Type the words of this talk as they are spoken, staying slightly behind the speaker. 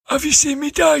Have you seen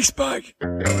me dice bag? The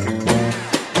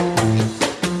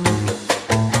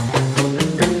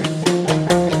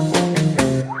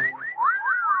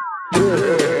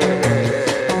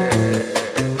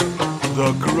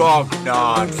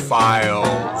Grognard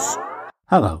Files.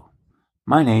 Hello,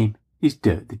 my name is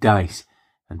Dirk the Dice,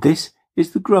 and this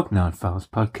is the Grognard Files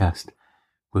podcast,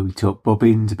 where we talk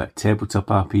bobbins about tabletop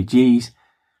RPGs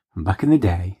from back in the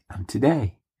day and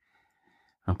today.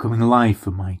 I'm coming live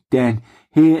from my den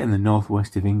here in the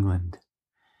northwest of England.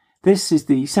 This is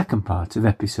the second part of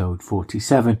episode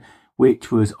 47,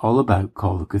 which was all about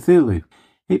Call of Cthulhu.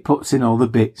 It puts in all the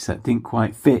bits that didn't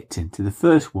quite fit into the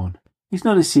first one. It's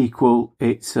not a sequel,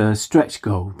 it's a stretch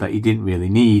goal that you didn't really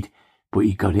need, but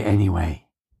you got it anyway.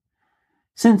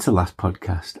 Since the last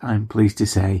podcast, I'm pleased to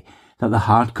say that the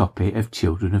hard copy of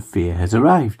Children of Fear has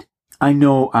arrived. I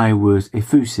know I was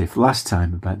effusive last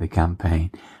time about the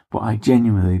campaign, but I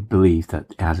genuinely believe that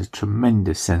it has a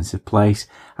tremendous sense of place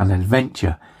and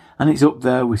adventure, and it's up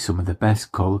there with some of the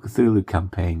best Call of Cthulhu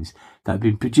campaigns that have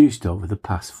been produced over the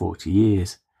past 40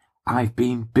 years. I've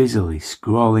been busily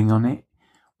scrawling on it,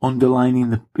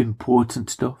 underlining the important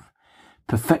stuff,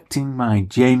 perfecting my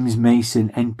James Mason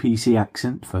NPC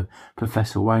accent for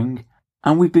Professor Wang,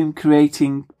 and we've been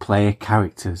creating player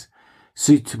characters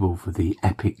suitable for the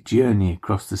epic journey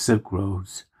across the Silk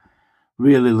Roads.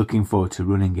 Really looking forward to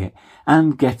running it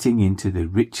and getting into the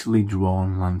richly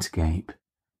drawn landscape.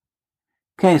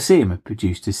 KSM have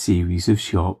produced a series of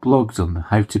short blogs on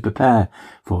how to prepare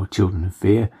for Children of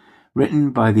Fear, written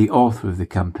by the author of the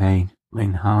campaign,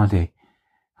 Lynne.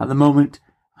 At the moment,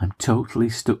 I'm totally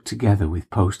stuck together with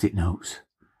post-it notes.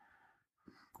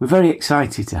 We're very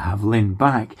excited to have Lynne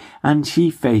back, and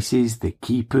she faces the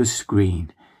Keeper's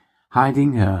screen,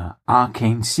 hiding her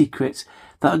arcane secrets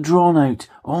that are drawn out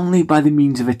only by the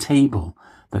means of a table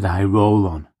that I roll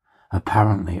on,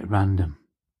 apparently at random.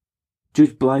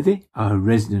 Judge Blythe, our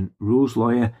resident rules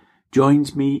lawyer,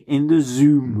 joins me in the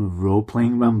Zoom of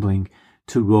role-playing rambling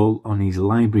to roll on his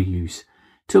library use,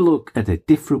 to look at a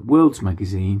Different Worlds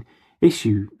magazine,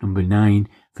 issue number 9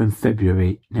 from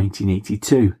February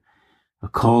 1982, a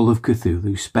Call of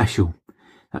Cthulhu special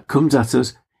that comes at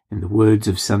us, in the words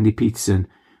of Sandy Peterson,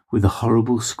 with a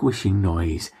horrible squishing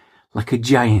noise, like a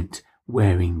giant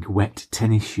wearing wet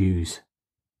tennis shoes.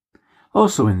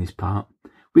 Also in this part,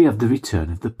 we have the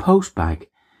return of the post bag,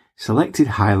 selected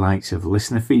highlights of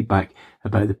listener feedback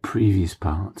about the previous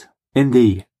part. In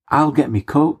the I'll Get Me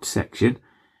Coat section,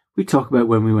 we talk about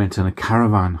when we went on a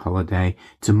caravan holiday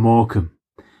to Morecambe,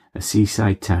 a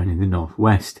seaside town in the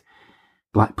northwest,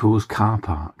 Blackpool's car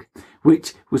park,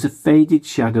 which was a faded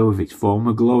shadow of its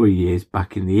former glory years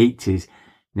back in the 80s,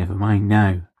 never mind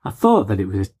now. I thought that it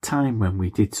was a time when we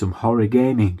did some horror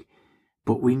gaming,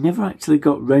 but we never actually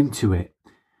got round to it,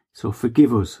 so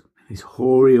forgive us this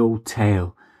hoary old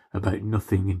tale about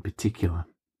nothing in particular.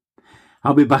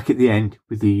 I'll be back at the end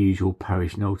with the usual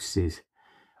parish notices.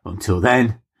 Until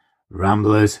then,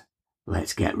 Ramblers,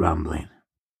 let's get rambling.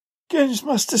 Games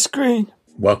Master Screen.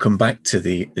 Welcome back to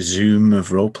the Zoom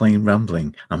of role-playing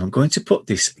rambling. And I'm going to put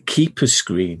this keeper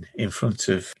screen in front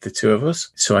of the two of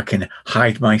us so I can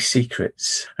hide my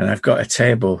secrets. And I've got a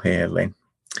table here, Lynne,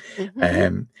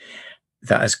 that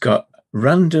has got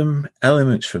random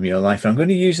elements from your life. And I'm going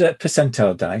to use that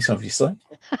percentile dice, obviously.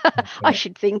 I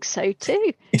should think so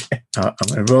too. I'm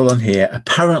going to roll on here,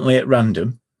 apparently at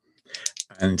random,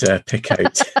 and pick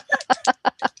out.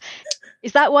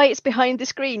 Is that why it's behind the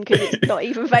screen? Because it's not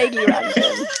even vaguely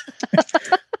random.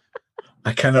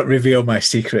 I cannot reveal my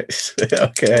secrets.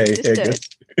 Okay.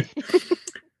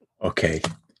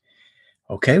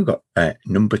 Okay, we've got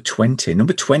number 20.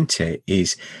 Number 20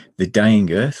 is the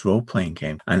Dying Earth role-playing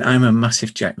game. And I'm a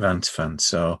massive Jack Vance fan,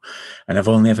 and I've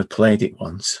only ever played it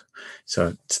once.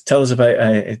 So tell us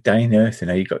about Dying Earth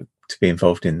and how you got to be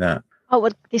involved in that. Oh,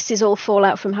 well, this is all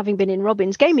fallout from having been in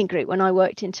Robin's gaming group when I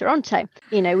worked in Toronto.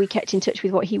 You know, we kept in touch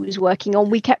with what he was working on.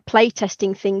 We kept play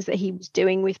testing things that he was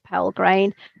doing with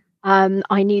Pelgrane.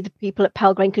 I knew the people at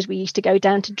Pelgrane because we used to go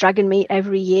down to Dragon Meet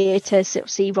every year to sort of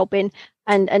see Robin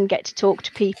and get to talk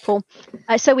to people.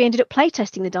 So we ended up play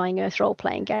testing the Dying Earth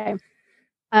role-playing game.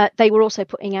 They were also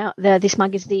putting out this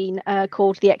magazine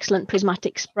called The Excellent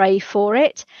Prismatic Spray for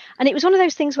it. And it was one of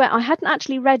those things where I hadn't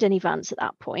actually read any Vance at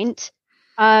that point.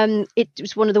 It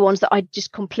was one of the ones that I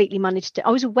just completely managed to. I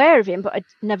was aware of him, but I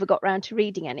never got round to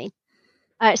reading any.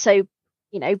 So,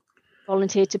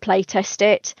 volunteered to play test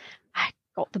it. I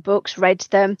got the books, read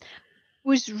them.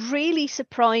 Was really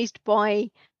surprised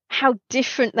by how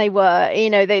different they were.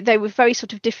 They were very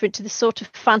sort of different to the sort of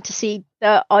fantasy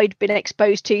that I'd been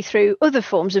exposed to through other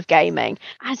forms of gaming.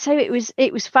 And so it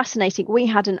was fascinating. We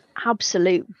had an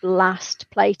absolute blast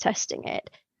playtesting it.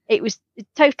 It was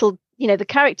total, the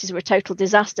characters were a total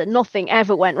disaster. Nothing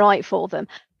ever went right for them.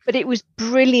 But it was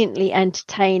brilliantly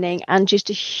entertaining and just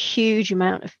a huge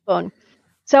amount of fun.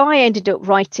 So I ended up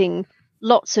writing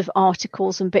lots of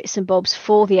articles and bits and bobs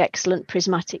for the excellent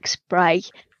Prismatic Spray,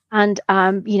 and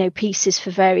pieces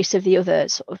for various of the other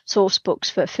sort of source books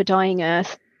for Dying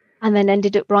Earth, and then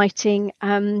ended up writing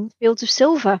Fields of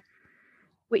Silver,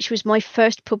 which was my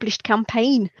first published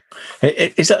campaign.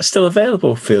 Is that still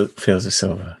available, Fields of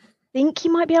Silver? I think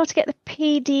you might be able to get the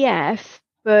PDF,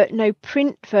 but no,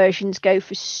 print versions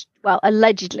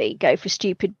allegedly go for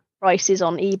stupid prices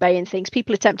on eBay and things.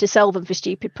 People attempt to sell them for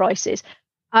stupid prices.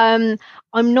 I'm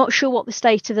not sure what the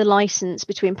state of the license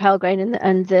between Pelgrane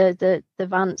and the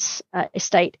Vance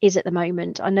estate is at the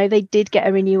moment. I know they did get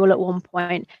a renewal at one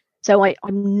point, so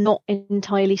I'm not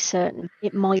entirely certain.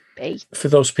 It might be. For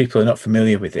those people who are not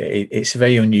familiar with it, it's a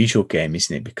very unusual game,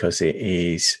 isn't it? Because it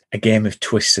is a game of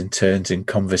twists and turns and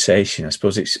conversation. I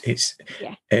suppose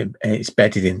it's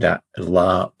bedded in that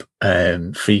LARP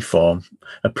freeform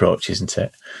approach, isn't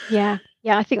it? Yeah.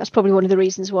 Yeah, I think that's probably one of the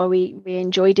reasons why we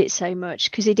enjoyed it so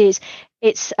much, because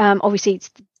it's obviously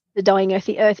it's the dying earth.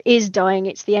 The earth is dying.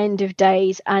 It's the end of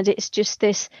days, and it's just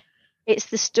it's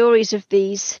the stories of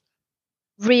these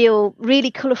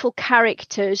really colourful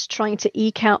characters trying to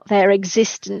eke out their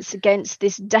existence against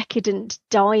this decadent,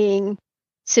 dying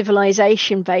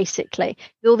civilization, basically,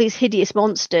 with all these hideous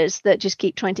monsters that just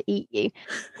keep trying to eat you,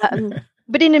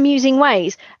 but in amusing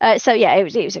ways. So yeah, it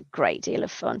was a great deal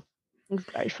of fun. I'm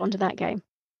very fond of that game.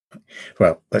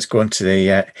 Well, let's go on to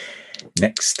the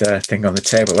next thing on the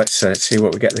table. Let's see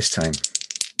what we get this time.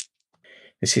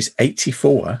 This is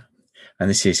 84, and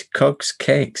this is Cogs,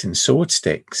 Cakes, and Sword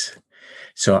Sticks.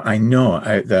 So I know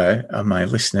out there, my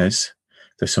listeners,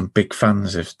 there's some big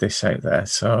fans of this out there.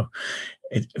 So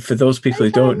for those people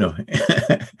who don't know,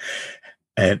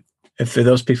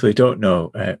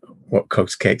 what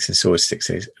Cogs, Cakes, and Sword Sticks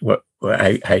is, how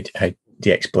do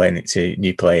you explain it to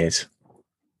new players?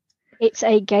 It's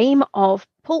a game of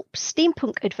pulp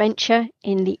steampunk adventure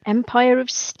in the Empire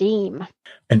of Steam.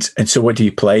 And so what do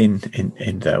you play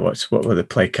in there? What will the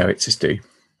play characters do?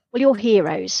 Well, you're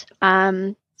heroes.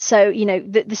 So,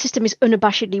 the system is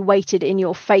unabashedly weighted in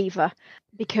your favour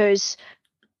because,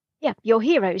 yeah, you're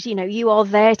heroes. You are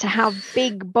there to have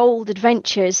big, bold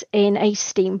adventures in a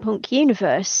steampunk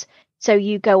universe. So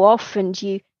you go off and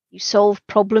you solve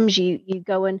problems. You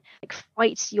go and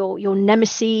fight your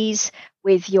nemesis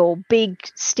with your big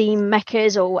steam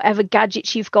mechas or whatever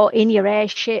gadgets you've got in your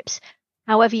airships.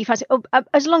 However you fancy,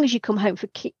 as long as you come home for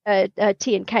tea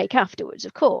and cake afterwards,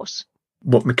 of course.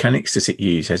 What mechanics does it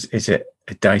use? Is it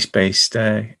a dice-based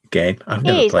game? I've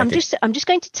never played it. I'm just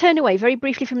going to turn away very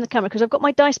briefly from the camera because I've got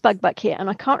my dice bag back here and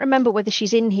I can't remember whether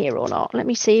she's in here or not. Let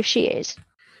me see if she is.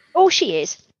 Oh, she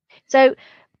is. So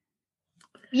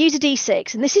use a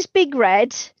D6, and this is Big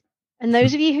Red. And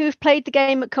those of you who have played the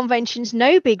game at conventions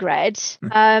know Big Red.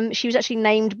 She was actually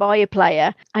named by a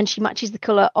player, and she matches the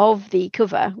colour of the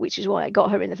cover, which is why I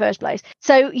got her in the first place.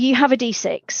 So you have a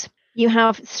D6. You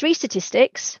have 3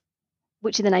 statistics,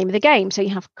 which are the name of the game. So you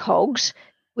have cogs,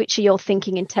 which are your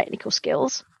thinking and technical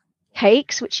skills,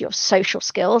 cakes, which are your social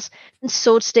skills, and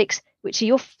sword sticks, which are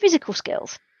your physical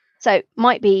skills. So it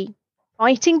might be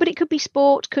fighting, but it could be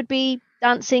sport, could be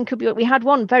dancing, could be. We had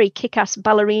one very kick-ass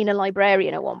ballerina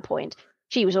librarian at one point.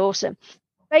 She was awesome.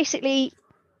 Basically,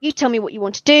 you tell me what you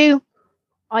want to do.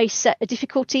 I set a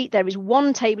difficulty. There is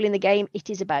one table in the game.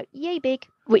 It is about yay big,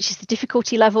 which is the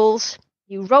difficulty levels.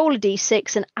 You roll a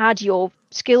d6 and add your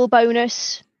skill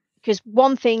bonus, because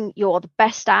one thing you're the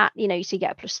best at, so you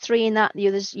get a +3 in that. The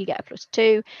others, you get a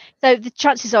 +2. So the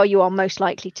chances are you are most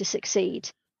likely to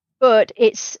succeed. But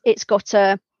it's got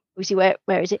a, obviously,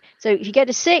 where is it? So if you get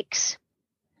a 6,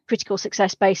 critical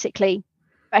success, basically,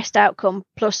 best outcome,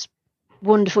 plus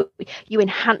wonderful, you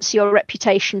enhance your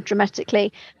reputation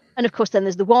dramatically. And of course, then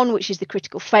there's the 1, which is the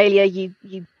critical failure.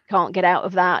 You can't get out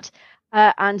of that.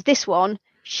 And this one,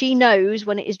 she knows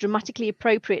when it is dramatically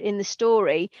appropriate in the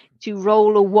story to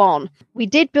roll a 1. We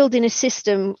did build in a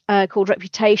system called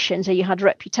reputation. So you had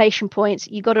reputation points.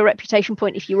 You got a reputation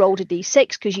point if you rolled a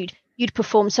d6, because you'd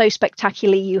performed so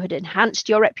spectacularly, you had enhanced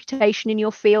your reputation in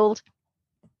your field.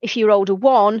 If you rolled a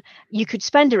 1, you could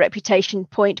spend a reputation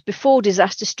point before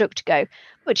disaster struck to go,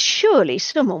 but surely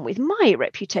someone with my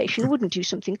reputation wouldn't do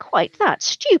something quite that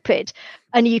stupid.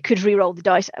 And you could re-roll the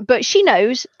dice. But she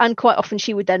knows, and quite often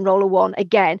she would then roll a 1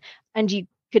 again, and you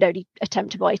could only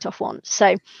attempt to buy it off once.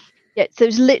 So Yeah, so it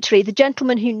was literally the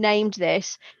gentleman who named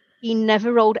this. He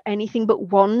never rolled anything but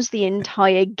ones the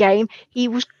entire game. He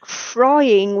was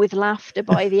crying with laughter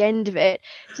by the end of it,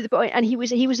 to the point, and he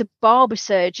was a barber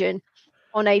surgeon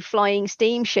on a flying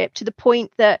steamship, to the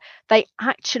point that they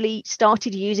actually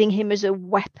started using him as a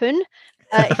weapon.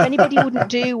 If anybody wouldn't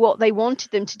do what they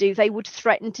wanted them to do, they would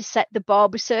threaten to set the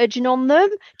barber surgeon on them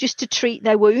just to treat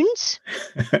their wounds.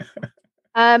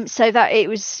 So that it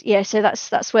was, yeah, so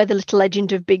that's where the little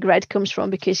legend of Big Red comes from,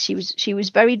 because she was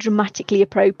very dramatically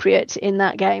appropriate in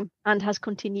that game and has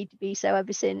continued to be so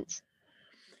ever since.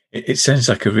 It sounds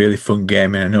like a really fun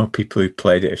game, and I know people who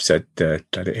played it have said that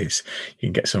it is. You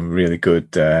can get some really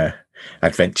good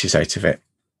adventures out of it.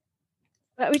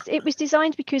 It was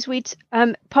designed because we'd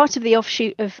part of the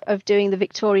offshoot of doing the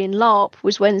Victorian LARP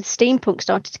was when steampunk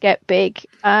started to get big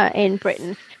in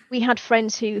Britain. We had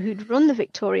friends who'd run the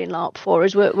Victorian LARP for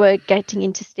us, were getting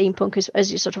into steampunk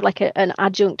as sort of like an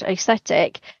adjunct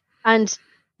aesthetic, and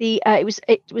it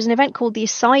was an event called the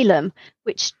Asylum,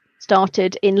 which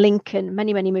started in Lincoln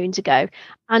many moons ago.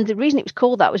 And the reason it was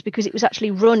called that was because it was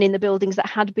actually run in the buildings that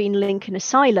had been Lincoln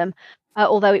Asylum,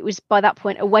 although it was by that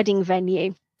point a wedding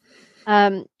venue.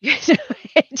 It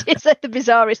is the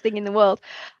bizarrest thing in the world.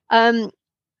 And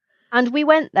we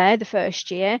went there the first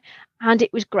year, and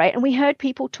it was great. And we heard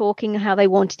people talking how they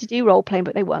wanted to do role playing,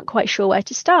 but they weren't quite sure where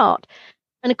to start.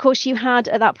 And of course, at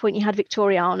that point, you had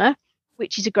Victoriana,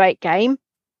 which is a great game.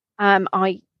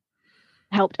 I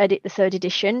helped edit the 3rd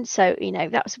edition, so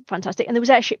that was fantastic. And there was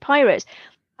Airship Pirates,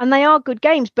 and they are good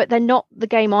games, but they're not the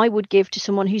game I would give to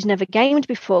someone who's never gamed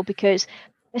before, because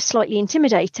they're slightly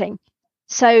intimidating.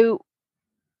 So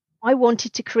I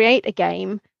wanted to create a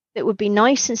game that would be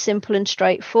nice and simple and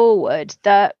straightforward,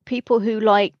 that people who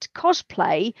liked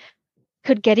cosplay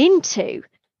could get into,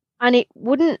 and it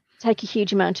wouldn't take a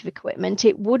huge amount of equipment.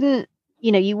 It wouldn't,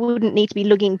 you wouldn't need to be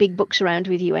lugging big books around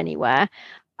with you anywhere.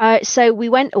 So we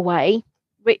went away.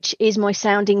 Rich is my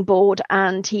sounding board,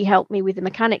 and he helped me with the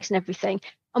mechanics and everything.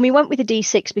 And we went with a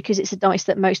D6 because it's a dice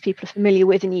that most people are familiar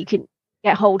with and you can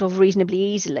get hold of reasonably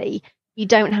easily. You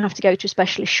don't have to go to a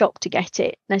specialist shop to get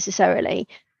it necessarily.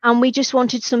 And we just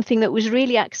wanted something that was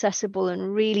really accessible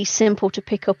and really simple to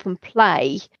pick up and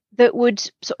play, that would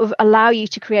sort of allow you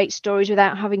to create stories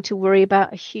without having to worry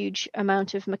about a huge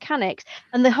amount of mechanics.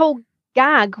 And the whole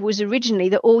gag was originally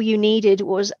that all you needed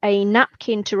was a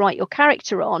napkin to write your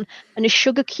character on and a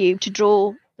sugar cube to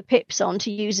draw the pips on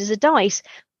to use as a dice.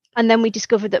 And then we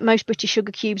discovered that most British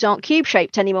sugar cubes aren't cube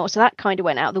shaped anymore, so that kind of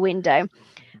went out the window.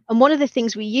 And one of the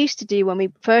things we used to do when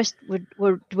we first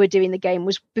were doing the game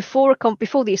was before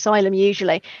the Asylum,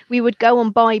 usually we would go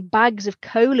and buy bags of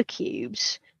cola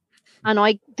cubes.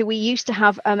 And we used to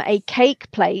have a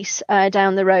cake place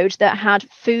down the road that had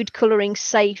food colouring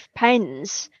safe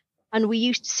pens. And we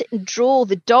used to sit and draw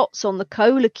the dots on the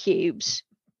cola cubes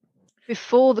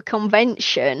before the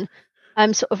convention,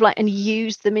 sort of like, and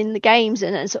use them in the games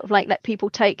and sort of like let people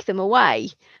take them away.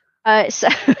 So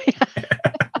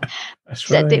That's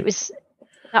right.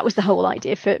 that was the whole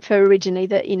idea for originally,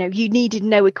 that you needed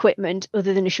no equipment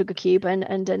other than a sugar cube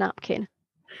and a napkin.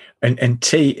 And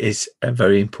tea is a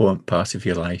very important part of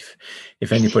your life.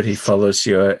 If anybody follows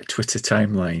your Twitter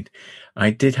timeline,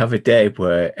 I did have a day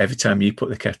where every time you put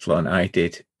the kettle on, I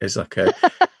did, as like a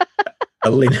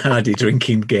Lynne Hardy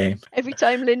drinking game. Every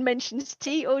time Lynne mentions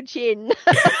tea or gin.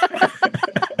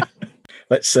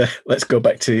 Let's go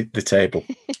back to the table.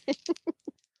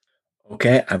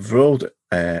 Okay, I've rolled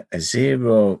a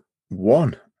 0-1.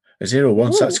 A 0-1,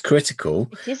 Ooh, so that's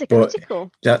critical. It is a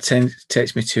critical. That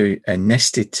takes me to a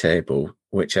nested table,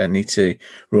 which I need to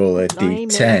roll a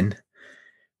D10,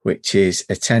 which is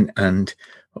a 10. And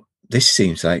this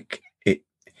seems like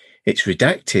it's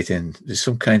redacted and there's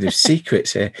some kind of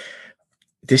secrets here.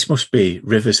 This must be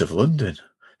Rivers of London.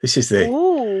 This is the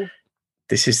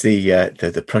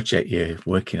project you're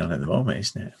working on at the moment,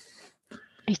 isn't it?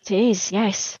 It is,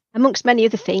 yes. Amongst many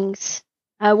other things.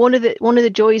 One of the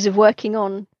joys of working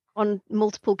on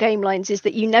multiple game lines is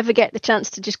that you never get the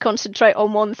chance to just concentrate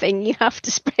on one thing. You have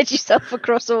to spread yourself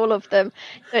across all of them.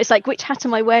 So it's like, which hat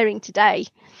am I wearing today?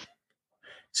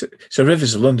 So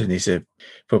Rivers of London is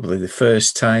probably the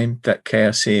first time that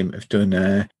Chaosium have done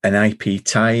an IP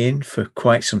tie-in for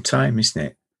quite some time, isn't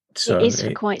it? So it is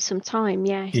for quite some time,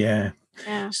 yes. Yeah.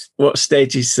 Yeah. What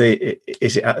stage is it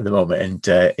at the moment?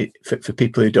 And for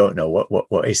people who don't know,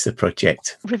 what is the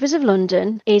project? Rivers of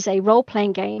London is a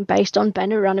role-playing game based on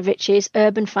Ben Uranovic's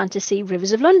urban fantasy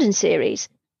Rivers of London series.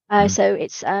 So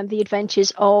it's the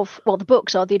adventures of, the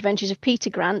books are the adventures of Peter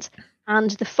Grant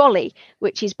and the Folly,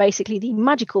 which is basically the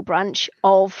magical branch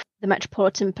of the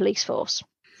Metropolitan Police Force.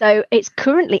 So it's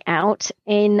currently out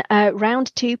in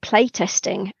round 2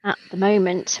 playtesting at the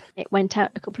moment. It went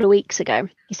out a couple of weeks ago.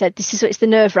 He said it's the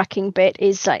nerve-wracking bit,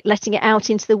 is like letting it out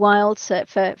into the wild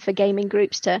for gaming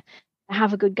groups to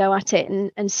have a good go at it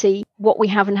and see what we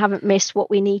have and haven't missed, what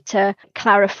we need to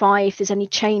clarify, if there's any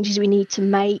changes we need to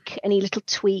make, any little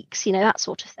tweaks, that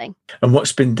sort of thing. And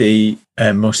what's been the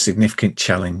most significant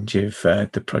challenge of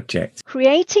the project?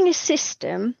 Creating a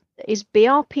system that is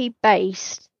BRP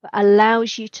based that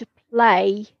allows you to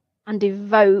play and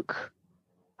evoke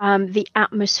the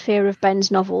atmosphere of Ben's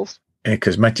novels.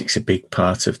 Because magic's a big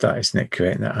part of that, isn't it?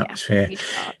 Creating that atmosphere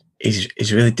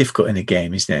is really difficult in a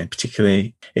game, isn't it? And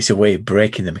particularly, it's a way of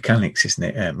breaking the mechanics, isn't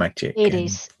it? Magic. It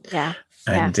is, yeah.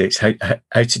 And it's how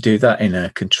to do that in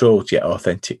a controlled yet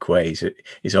authentic way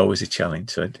is always a challenge.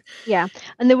 So yeah,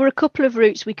 and there were a couple of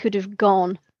routes we could have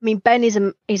gone. I mean, Ben is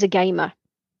a gamer.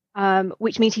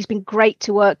 Which means he's been great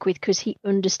to work with because he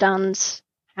understands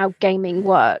how gaming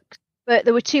works. But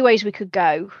there were 2 ways we could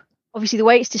go. Obviously, the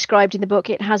way it's described in the book,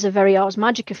 it has a very Ars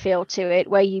Magica feel to it,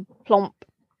 where you plonk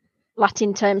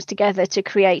Latin terms together to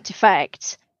create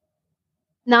effects.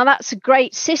 Now, that's a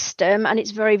great system, and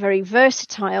it's very, very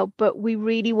versatile, but we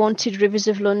really wanted Rivers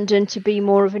of London to be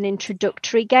more of an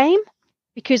introductory game,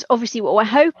 because obviously what we're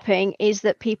hoping is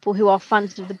that people who are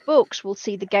fans of the books will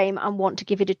see the game and want to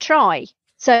give it a try.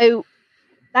 So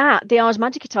the Ars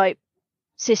Magica type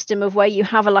system of where you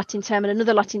have a Latin term and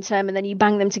another Latin term and then you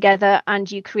bang them together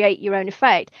and you create your own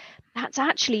effect, that's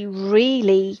actually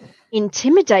really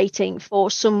intimidating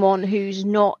for someone who's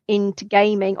not into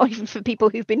gaming, or even for people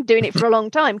who've been doing it for a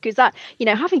long time, because that,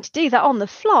 having to do that on the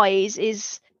fly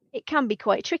is it can be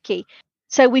quite tricky.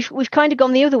 So we've kind of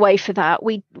gone the other way for that.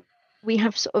 We've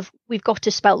got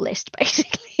a spell list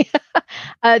basically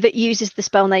that uses the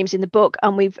spell names in the book,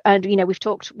 and we've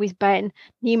talked with Ben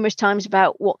numerous times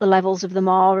about what the levels of them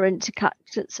are and to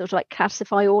sort of like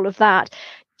classify all of that,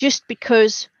 just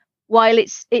because while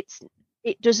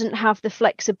it doesn't have the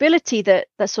flexibility that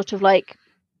sort of like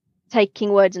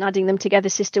taking words and adding them together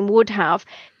system would have,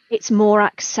 it's more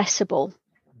accessible,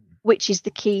 which is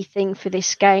the key thing for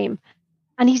this game.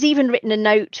 And he's even written a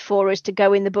note for us to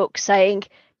go in the book saying,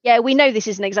 yeah, we know this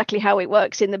isn't exactly how it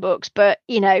works in the books, but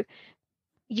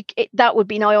that would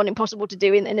be nigh on impossible to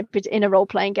do in a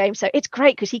role-playing game. So it's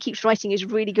great because he keeps writing his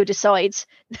really good asides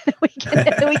that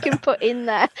we can put in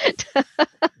there.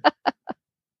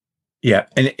 Yeah,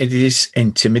 and it is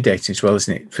intimidating as well,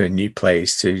 isn't it, for new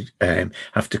players to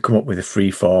have to come up with a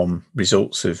free-form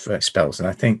results of spells. And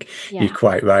I think you're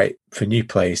quite right, for new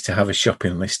players to have a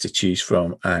shopping list to choose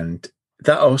from, and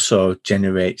that also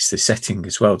generates the setting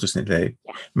as well, doesn't it?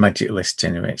 The magic list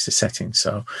generates the setting.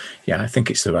 So, yeah, I think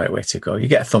it's the right way to go. You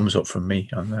get a thumbs up from me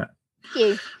on that. Thank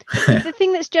you. The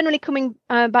thing that's generally coming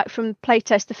back from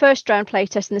playtest, the first round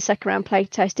playtest and the second round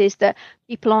playtest, is that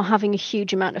people are having a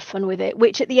huge amount of fun with it,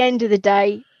 which at the end of the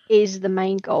day is the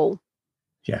main goal.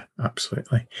 Yeah,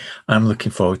 absolutely. I'm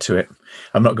looking forward to it.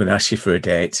 I'm not going to ask you for a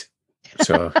date.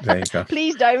 So there you go.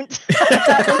 Please don't.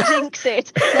 That will jinx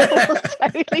it.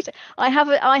 Totally. I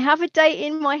have a date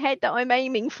in my head that I'm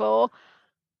aiming for.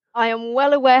 I am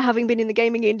well aware, having been in the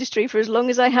gaming industry for as long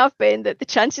as I have been, that the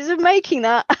chances of making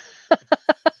that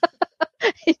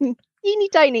teeny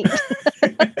tiny.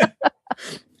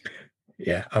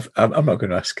 Yeah, I'm not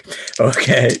going to ask.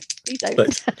 Okay,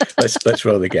 let's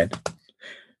roll again.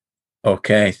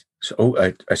 Okay,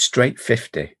 so a straight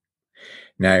 50.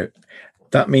 Now,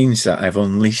 that means that I've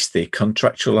unleashed the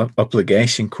contractual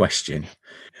obligation question.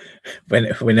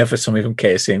 Whenever somebody from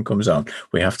KSM comes on,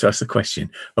 we have to ask the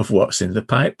question of what's in the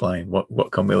pipeline.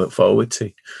 What can we look forward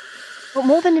to? Well,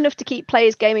 more than enough to keep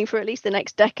players gaming for at least the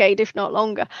next decade, if not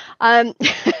longer.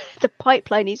 The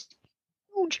pipeline is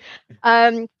huge,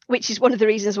 which is one of the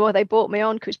reasons why they brought me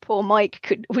on, because poor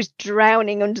Mike was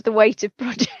drowning under the weight of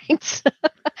projects.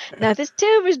 Now there's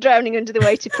 2 of us drowning under the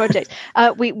weight of projects.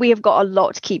 We have got a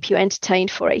lot to keep you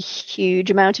entertained for a huge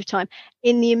amount of time.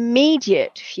 In the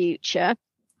immediate future,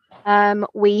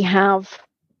 we have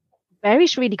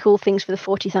various really cool things for the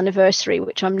 40th anniversary,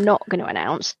 which I'm not going to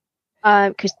announce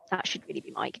because that should really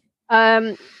be Mike.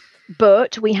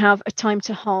 But we have a Time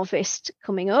to Harvest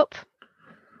coming up,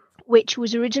 which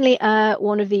was originally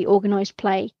one of the organised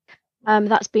play.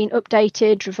 That's been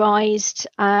updated, revised,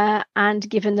 and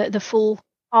given the full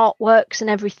artworks and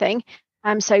everything.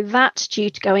 So that's due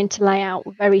to go into layout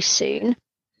very soon.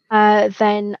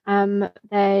 Then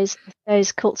there's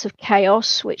Cults of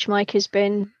Chaos, which Mike has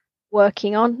been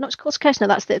working on. Not Cults of Chaos, no,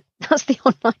 that's the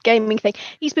online gaming thing.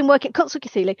 He's been working Cults of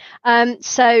Cthulhu.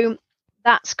 So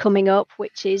that's coming up,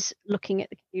 which is looking at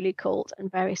the Cthulhu cult and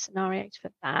various scenarios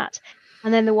for that.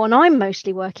 And then the one I'm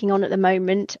mostly working on at the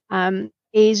moment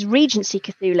is Regency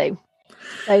Cthulhu.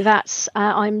 So that's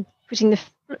I'm putting the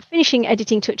finishing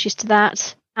editing touches to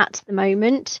that at the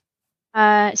moment.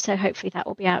 So hopefully that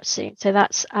will be out soon. So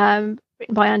that's written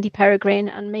by Andy Peregrine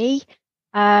and me.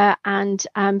 So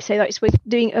we're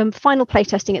doing final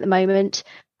playtesting at the moment,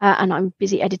 and I'm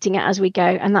busy editing it as we go,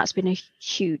 and that's been a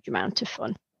huge amount of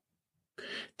fun.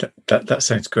 That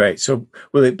sounds great. So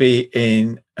will it be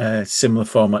in a similar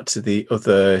format to the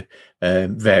other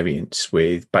variants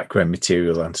with background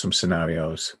material and some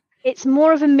scenarios? It's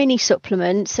more of a mini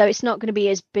supplement, so it's not going to be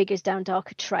as big as Down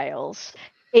Darker Trails.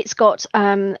 It's got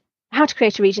how to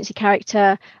create a Regency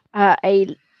character,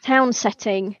 a town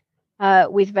setting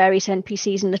with various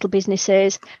NPCs and little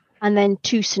businesses, and then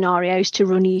 2 scenarios to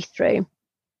run you through.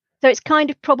 So it's kind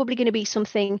of probably going to be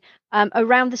something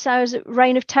around the size of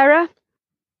Reign of Terror.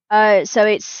 So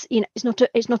it's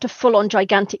not a full-on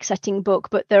gigantic setting book,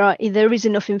 but there is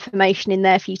enough information in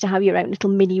there for you to have your own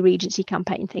little mini Regency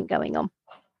campaign thing going on.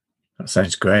 That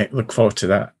sounds great. Look forward to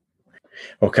that.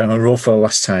 Okay, I'm gonna roll for the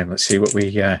last time. Let's see what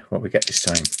we get this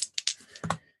time.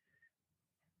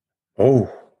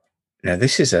 Oh, now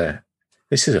this is a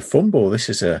fumble. This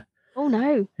is a oh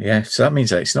no. Yeah, so that means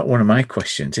that it's not one of my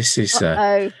questions. This is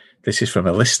from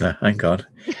a listener. Hang on.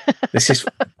 This is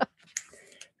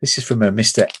from a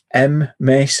Mr. M.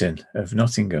 Mason of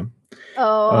Nottingham.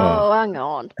 Oh, hang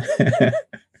on.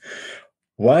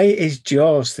 Why is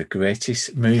Jaws the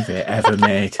greatest movie ever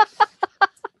made?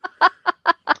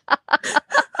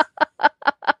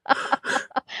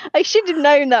 I should have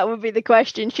known that would be the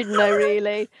question, shouldn't I,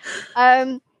 really?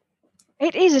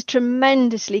 It is a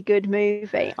tremendously good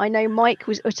movie. I know Mike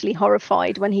was utterly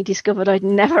horrified when he discovered I'd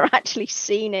never actually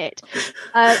seen it.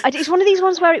 It's one of these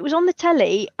ones where it was on the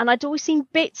telly and I'd always seen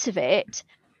bits of it.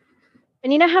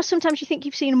 And you know how sometimes you think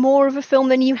you've seen more of a film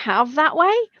than you have that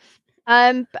way?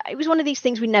 But it was one of these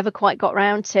things we never quite got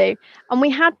round to. And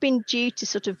we had been due to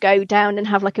sort of go down and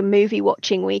have like a movie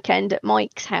watching weekend at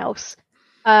Mike's house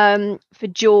for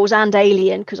Jaws and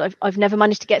Alien, because I've never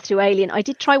managed to get through Alien. I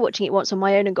did try watching it once on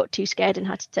my own and got too scared and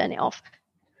had to turn it off.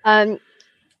 And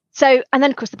then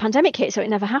of course the pandemic hit, so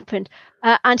it never happened.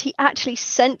 And he actually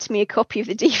sent me a copy of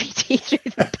the DVD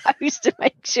through the post to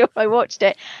make sure I watched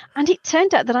it. And it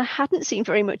turned out that I hadn't seen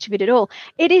very much of it at all.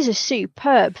 It is a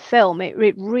superb film. It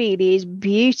really is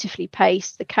beautifully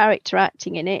paced. The character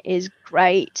acting in it is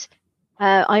great.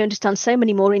 I understand so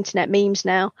many more internet memes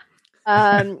now.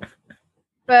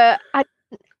 But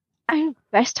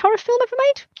best horror film ever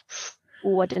made?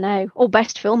 Oh, I don't know. Or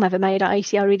best film ever made at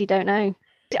AC, I really don't know.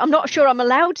 I'm not sure I'm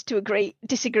allowed to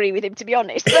disagree with him, to be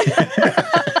honest.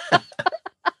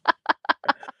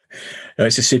 No,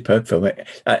 it's a superb film.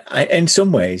 In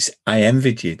some ways, I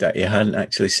envied you that you hadn't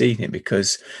actually seen it,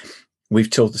 because we've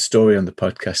told the story on the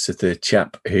podcast of the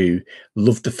chap who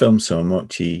loved the film so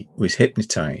much he was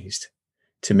hypnotized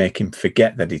to make him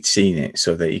forget that he'd seen it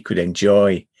so that he could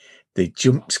enjoy the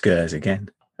jump scares again.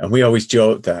 And we always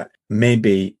joked that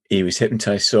maybe he was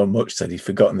hypnotized so much that he'd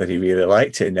forgotten that he really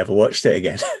liked it and never watched it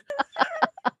again.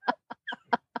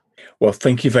 Well,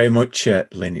 thank you very much,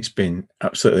 Lynne. It's been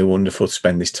absolutely wonderful to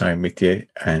spend this time with you,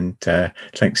 and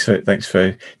thanks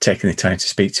for taking the time to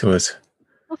speak to us.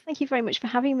 Well, thank you very much for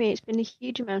having me. It's been a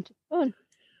huge amount of fun.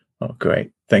 Oh,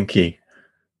 great. Thank you.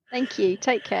 Thank you.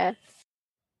 Take care.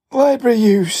 Library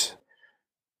use.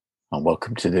 And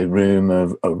welcome to the room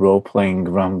of a role-playing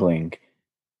rambling.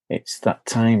 It's that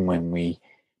time when we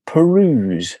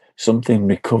peruse something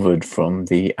recovered from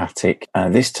the attic.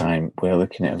 This time we're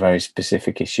looking at a very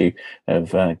specific issue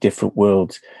of Different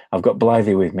Worlds. I've got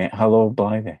Blythe with me. Hello,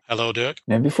 Blythe. Hello, Dirk.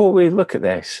 Now, before we look at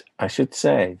this, I should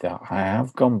say that I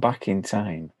have gone back in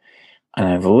time and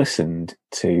I've listened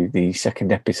to the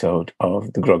second episode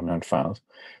of the Grognard Files,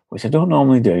 which I don't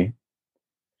normally do.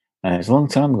 It's a long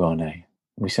time ago now.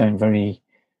 We sound very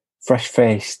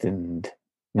fresh-faced and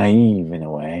naive in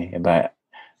a way about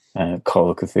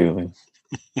Call of Cthulhu.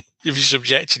 You've been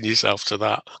subjecting yourself to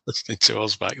that, listening to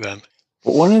us back then.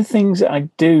 But one of the things that I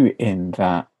do in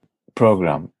that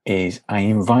programme is I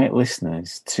invite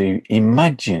listeners to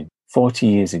imagine 40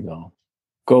 years ago,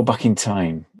 go back in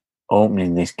time,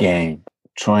 opening this game,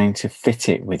 trying to fit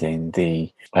it within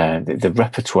the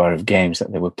repertoire of games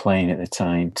that they were playing at the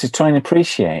time, to try and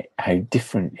appreciate how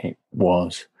different it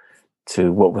was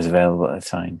to what was available at the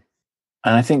time.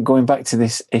 And I think going back to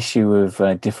this issue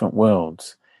of Different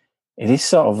Worlds, it is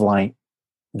sort of like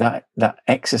that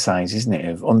exercise, isn't it,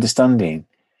 of understanding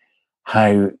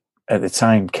how at the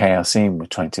time KRC were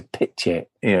trying to pitch it,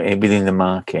 within the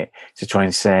market to try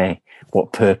and say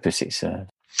what purpose it served.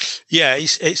 Yeah,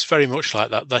 it's very much like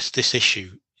that. This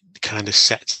issue kind of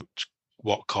sets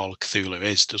what Call of Cthulhu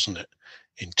is, doesn't it?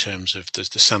 in terms of there's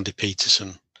the Sandy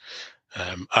Peterson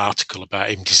article about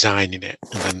him designing it,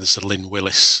 and then there's the Lynne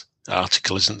Willis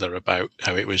article, isn't there, about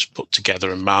how it was put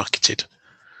together and marketed.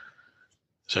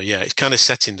 So yeah, it's kind of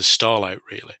setting the stall out,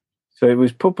 really. So it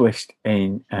was published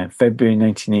in February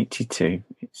 1982.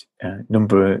 It's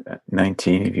number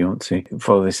 19 if you want to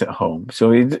follow this at home.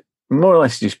 So it more or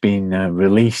less just been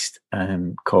released,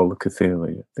 called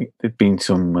Cthulhu. I think there'd been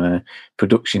some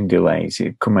production delays. It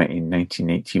had come out in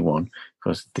 1981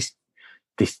 because this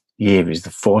year is the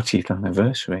 40th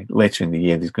anniversary. Later in the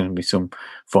year, there's going to be some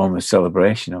form of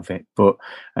celebration of it. But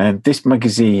this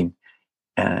magazine,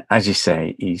 as you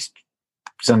say, is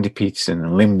Sandy Peterson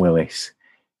and Lynne Willis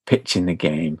pitching the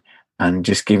game and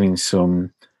just giving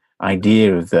some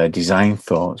idea of their design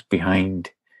thoughts behind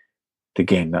the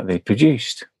game that they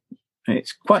produced. And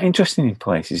it's quite interesting in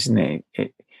places, isn't it?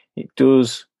 It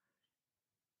does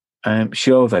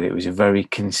show that it was a very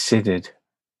considered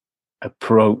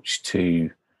approach to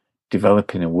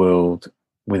developing a world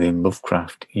within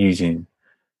Lovecraft using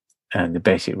the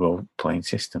basic role-playing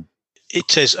system.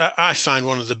 It is. I find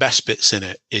one of the best bits in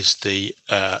it is they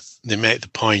make the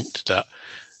point that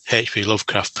H.P.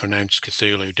 Lovecraft pronounced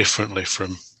Cthulhu differently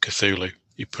from Cthulhu.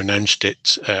 He pronounced it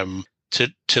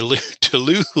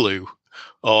Tululu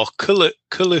or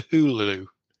Kulahulu,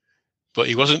 but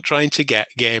he wasn't trying to get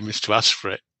gamers to ask for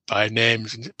it by name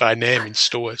in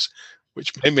stores,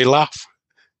 which made me laugh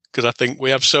because I think we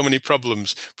have so many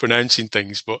problems pronouncing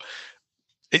things, but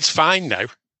it's fine now.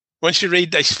 Once you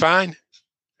read this, it's fine.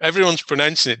 Everyone's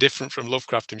pronouncing it different from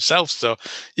Lovecraft himself, so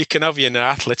you can have your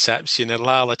Nyarlathotep, your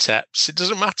Nyarlathotep. It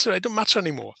doesn't matter. It doesn't matter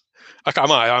anymore. I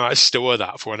might store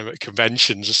that for when I'm at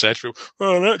conventions and say to people,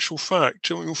 well, in actual fact,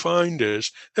 what you'll find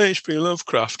is H.P.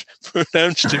 Lovecraft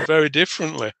pronounced it very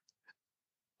differently.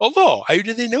 Although, how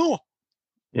do they know?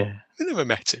 Yeah. They never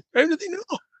met him. How do they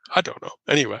know? I don't know.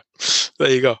 Anyway,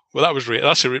 there you go. Well,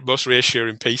 that's the most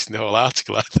reassuring piece in the whole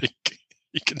article, I think.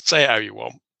 You can say it how you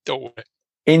want. Don't worry.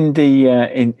 In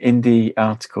the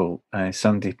article,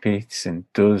 Sandy Peterson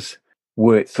does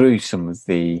work through some of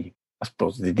the, I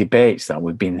suppose, the debates that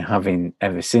we've been having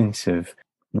ever since of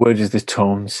where does the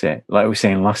tone sit? Like we were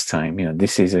saying last time,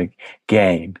 this is a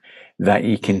game that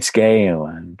you can scale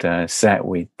and set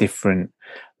with different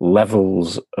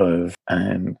levels of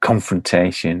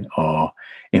confrontation or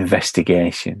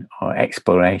investigation or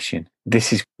exploration.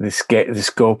 This is the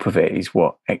scope of it is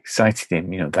what excited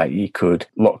him, that you could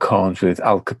lock horns with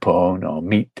Al Capone or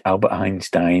meet Albert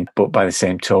Einstein, but by the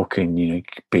same token, it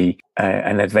could be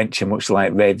an adventure much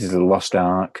like Raiders of the Lost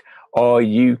Ark, or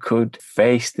you could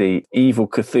face the evil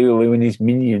Cthulhu and his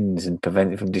minions and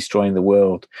prevent it from destroying the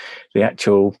world. The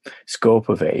actual scope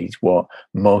of it is what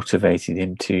motivated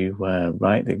him to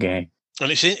write the game.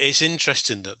 And it's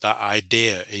interesting that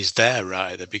idea is there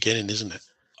right at the beginning, isn't it?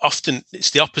 Often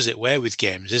it's the opposite way with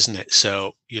games, isn't it?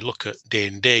 So you look at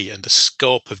D&D and the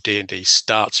scope of D&D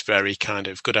starts very kind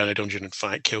of go down a dungeon and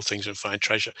fight, kill things and find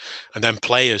treasure. And then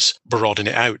players broaden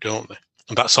it out, don't they?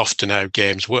 And that's often how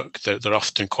games work. They're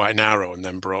often quite narrow and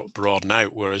then broaden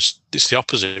out, whereas it's the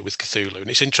opposite with Cthulhu. And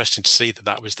it's interesting to see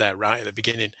that was there right at the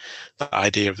beginning, that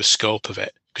idea of the scope of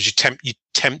it, because you're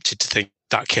tempted to think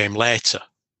that came later.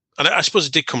 And I suppose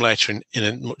it did come later in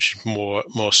a much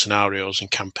more scenarios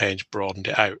and campaigns broadened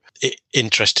it out.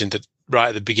 Interesting that right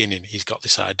at the beginning, he's got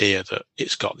this idea that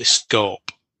it's got this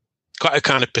scope. Quite a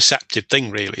kind of perceptive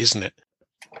thing, really, isn't it?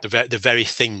 The very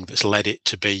thing that's led it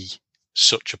to be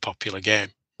such a popular game.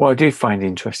 What I do find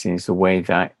interesting is the way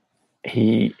that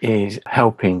he is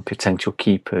helping potential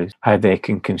keepers, how they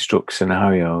can construct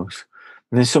scenarios.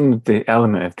 And there's some of the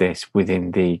element of this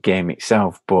within the game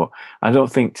itself, but I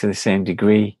don't think to the same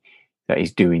degree that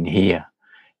he's doing here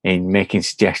in making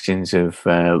suggestions of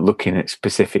looking at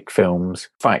specific films.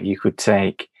 In fact, you could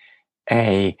take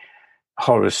a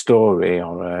horror story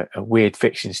or a weird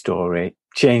fiction story,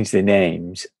 change the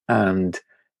names and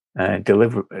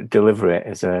deliver it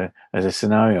as a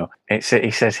scenario.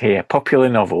 He says here, popular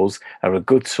novels are a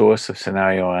good source of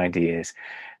scenario ideas.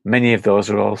 Many of those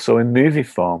are also in movie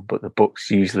form, but the books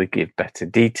usually give better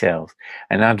details.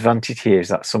 An advantage here is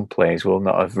that some players will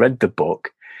not have read the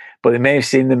book, but they may have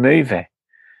seen the movie.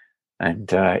 And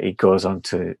he goes on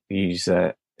to use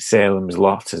Salem's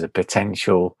Lot as a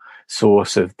potential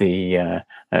source of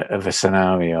of a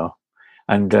scenario.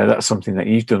 And that's something that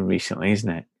you've done recently, isn't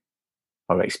it?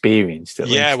 Or experienced at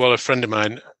least. Yeah, well, a friend of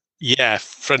mine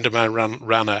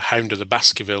ran a Hound of the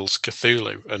Baskervilles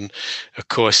Cthulhu, and of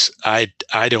course I'd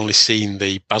only seen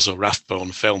the Basil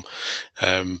Rathbone film.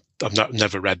 I've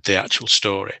never read the actual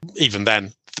story. Even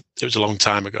then, it was a long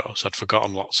time ago, so I'd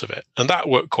forgotten lots of it, and that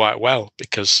worked quite well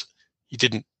because you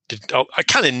didn't I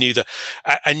kind of knew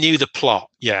I knew the plot.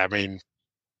 Yeah, I mean,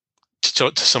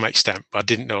 to some extent, but I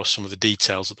didn't know some of the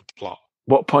details of the plot.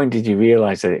 What point did you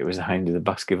realise that it was the Hound of the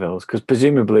Baskervilles? Because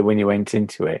presumably when you went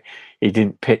into it, you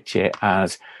didn't pitch it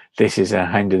as this is a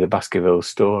Hound of the Baskervilles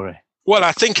story. Well,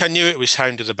 I think I knew it was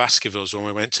Hound of the Baskervilles when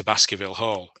we went to Baskerville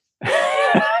Hall.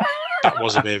 That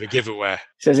was a bit of a giveaway.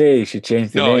 Says here you should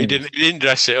change the name. No, he didn't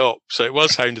dress it up. So it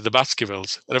was Hound of the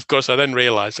Baskervilles. And of course I then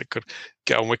realised I could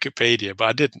get on Wikipedia, but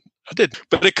I didn't.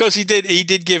 But because he did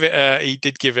give it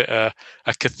a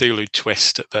Cthulhu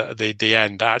twist at the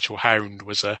end. The actual hound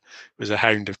was a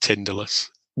hound of Tinderless.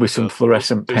 With some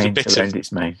fluorescent paint around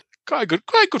its mane. Quite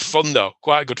good fun though.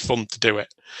 Quite good fun to do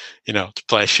it. To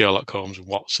play Sherlock Holmes and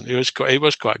Watson. It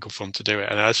was quite good fun to do it.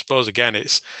 And I suppose again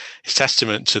it's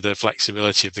testament to the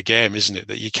flexibility of the game, isn't it?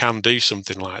 That you can do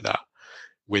something like that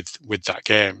with that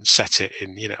game, set it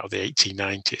in, the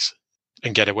 1890s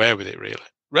and get away with it really.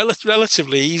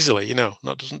 Relatively easily,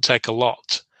 doesn't take a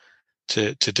lot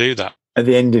to do that. At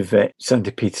the end of it,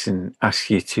 Sandy Peterson asks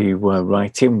you to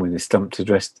write in with a stamped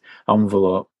addressed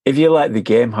envelope. If you like the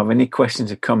game, have any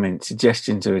questions or comments,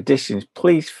 suggestions or additions,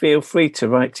 please feel free to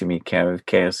write to me, care of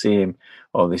KLCM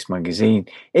or this magazine.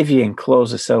 If you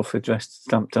enclose a self-addressed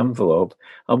stamped envelope,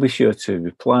 I'll be sure to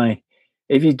reply.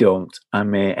 If you don't, I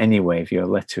may anyway if your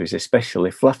letter is especially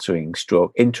flattering,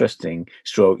 interesting,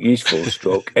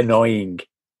 useful, annoying.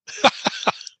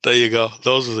 There you go.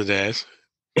 Those are the days.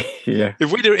 Yeah.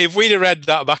 If we'd have read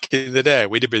that back in the day,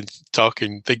 we'd have been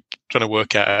trying to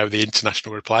work out how the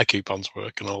international reply coupons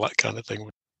work and all that kind of thing.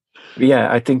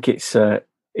 Yeah, I think it's an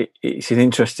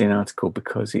interesting article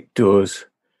because it does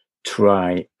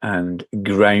try and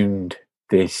ground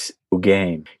this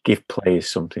game, give players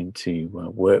something to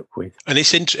work with. And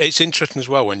it's interesting as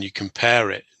well when you compare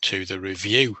it to the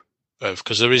review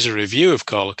because there is a review of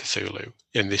Call of Cthulhu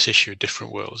in this issue of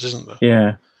Different Worlds, isn't there?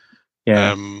 Yeah.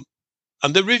 Yeah.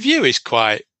 And the review is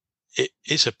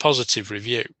it's a positive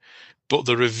review, but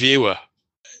the reviewer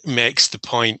makes the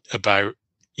point about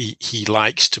he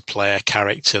likes to play a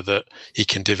character that he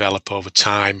can develop over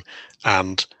time,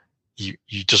 and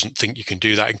you doesn't think you can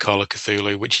do that in Call of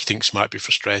Cthulhu, which he thinks might be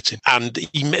frustrating. And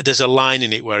there's a line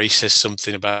in it where he says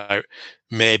something about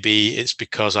maybe it's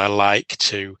because I like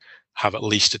to have at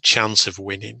least a chance of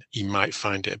winning. He might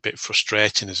find it a bit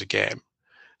frustrating as a game.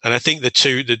 And I think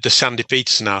the Sandy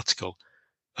Peterson article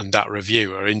and that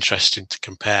review are interesting to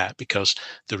compare because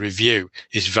the review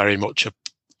is very much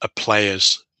a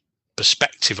player's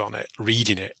perspective on it,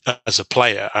 reading it as a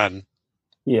player and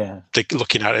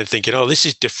looking at it and thinking, oh, this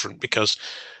is different because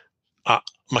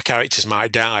my characters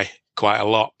might die quite a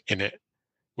lot in it.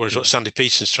 Whereas what Sandy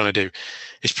Peterson's trying to do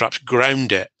is perhaps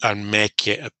ground it and make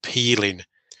it appealing,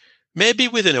 maybe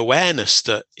with an awareness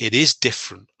that it is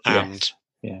different and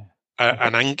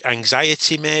an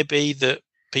anxiety maybe that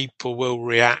people will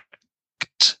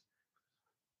react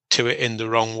to it in the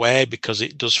wrong way because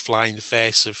it does fly in the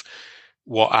face of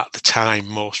what at the time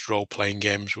most role-playing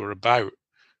games were about.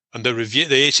 And the review,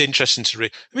 it's interesting to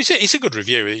read. I mean, it's a good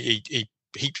review. He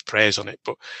heaps praise on it,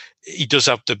 but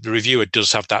the reviewer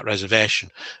does have that reservation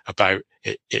about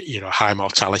it, high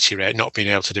mortality rate, not being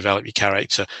able to develop your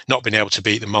character, not being able to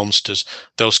beat the monsters,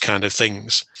 those kind of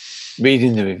things.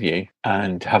 Reading the review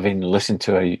and having listened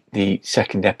to the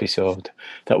second episode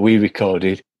that we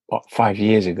recorded, over 5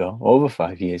 years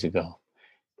ago,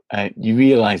 you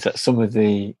realise that some of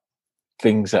the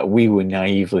things that we were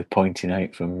naively pointing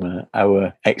out from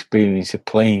our experience of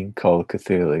playing Call of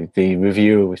Cthulhu, the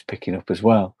reviewer was picking up as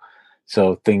well.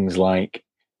 So things like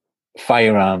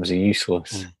firearms are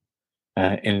useless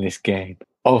in this game.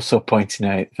 Also pointing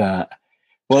out that,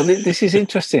 well, this is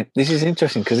interesting. This is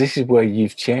interesting because this is where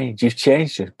you've changed. You've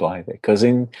changed just Blythe, because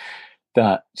in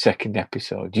that second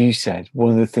episode, you said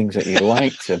one of the things that you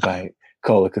liked about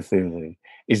Call of Cthulhu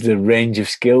is the range of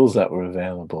skills that were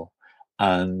available,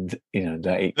 and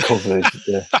that it covered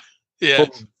the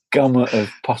full gamut of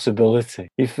possibility.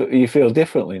 You feel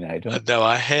differently now, don't you? No,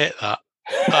 I hate that.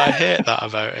 I hate that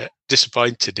about it.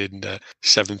 Disappointed in the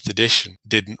 7th edition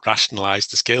didn't rationalise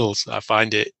the skills. I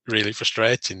find it really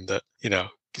frustrating that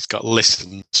it's got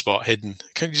listen, spot hidden.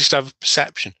 Can you just have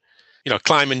perception?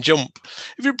 Climb and jump.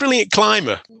 If you're a brilliant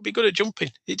climber, be good at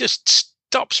jumping. You just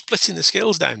stop splitting the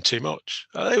skills down too much.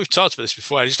 We've talked about this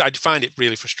before. I find it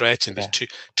really frustrating. There's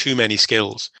too many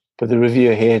skills. But the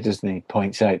reviewer here, doesn't he,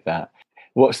 points out that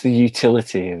what's the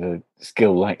utility of a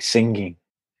skill like singing?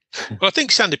 Well, I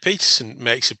think Sandy Peterson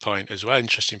makes a point as well,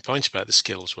 interesting point about the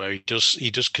skills, where he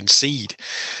does concede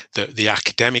that the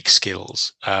academic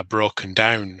skills are broken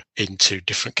down into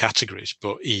different categories,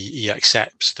 but he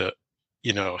accepts that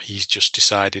he's just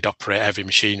decided operate heavy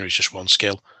machinery is just one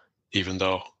skill, even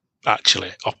though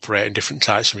actually operating different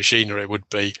types of machinery would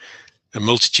be a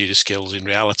multitude of skills in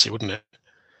reality, wouldn't it?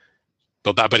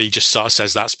 But he just sort of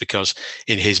says that's because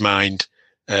in his mind,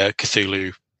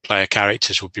 Cthulhu player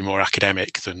characters would be more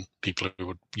academic than people who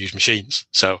would use machines.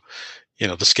 So,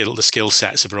 the skill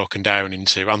sets are broken down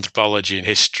into anthropology and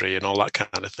history and all that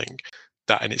kind of thing.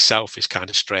 That in itself is kind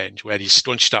of strange. Once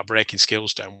you start breaking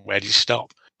skills down, where do you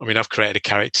stop? I mean, I've created a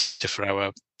character for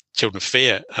our Children of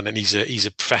Fear, and then he's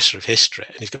a professor of history,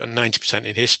 and he's got 90%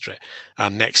 in history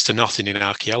and next to nothing in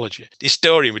archaeology. The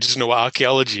historian doesn't know what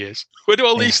archaeology is. Where do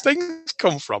all these things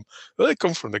come from? Well, they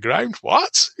come from the ground.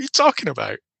 What are you talking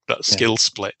about? That skill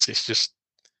split. It's just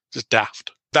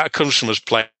daft. That comes from us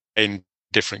playing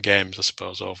different games, I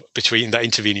suppose, between that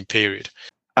intervening period.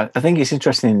 I think it's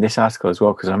interesting in this article as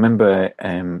well, because I remember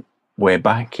way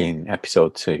back in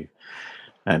episode 2,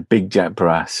 Big Jack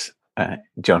Brass,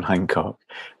 John Hancock,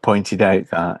 pointed out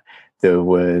that there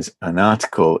was an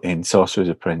article in Sorcerer's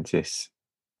Apprentice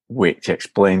which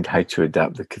explained how to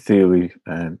adapt the Cthulhu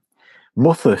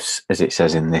mythos, as it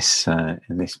says in this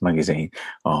magazine,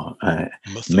 or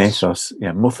mythos,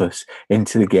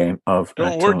 into the game of.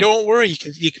 Don't worry,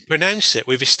 you can pronounce it.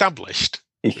 We've established.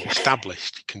 You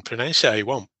can pronounce it how you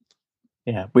want.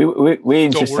 Yeah, we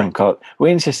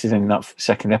insisted in that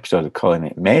second episode of calling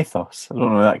it Mythos. I don't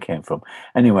know where that came from.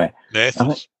 Anyway,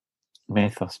 Mythos,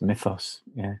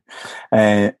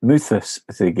 yeah. Mythos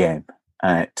is the game.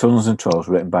 Tunnels and Trolls,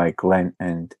 written by Glenn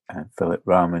and Philip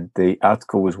Rahman. The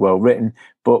article was well written,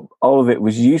 but all of it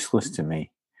was useless to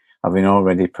me, having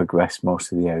already progressed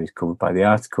most of the areas covered by the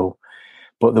article.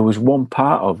 But there was one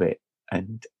part of it,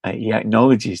 and he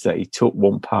acknowledges that he took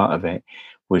one part of it,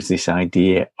 was this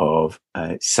idea of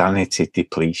sanity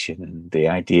depletion, and the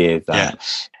idea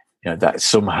that that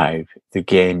somehow the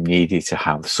game needed to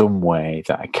have some way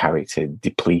that a character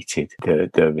depleted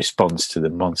the response to the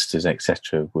monsters,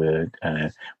 etc.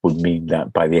 would mean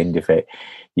that by the end of it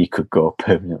you could go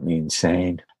permanently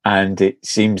insane. And it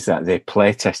seems that they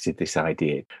play tested this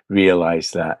idea,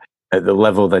 realised that at the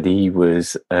level that he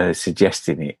was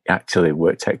suggesting, it actually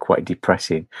worked out quite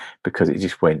depressing, because it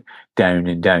just went down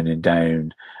and down and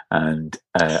down. And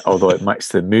although it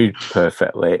matched the mood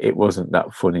perfectly, it wasn't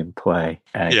that fun in play.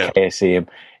 KSEM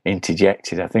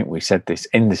interjected, I think we said this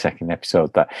in the second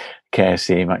episode, that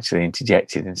KSEM actually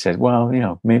interjected and said,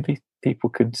 well, maybe people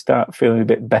can start feeling a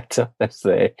bit better as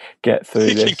they get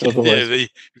through this. Otherwise,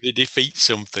 they defeat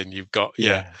something. You've got,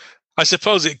 I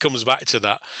suppose it comes back to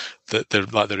that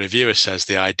like the reviewer says,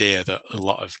 the idea that a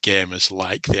lot of gamers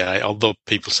like although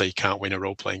people say you can't win a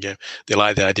role-playing game, they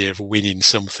like the idea of winning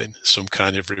something, some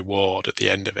kind of reward at the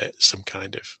end of it, some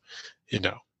kind of,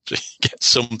 get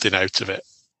something out of it.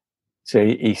 So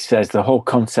he says the whole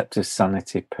concept of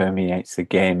sanity permeates the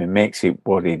game and makes it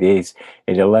what it is.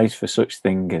 It allows for such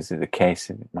things as the case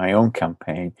in my own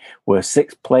campaign, where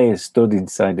 6 players stood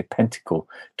inside a pentacle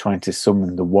trying to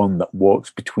summon the one that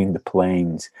walks between the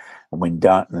planes. And when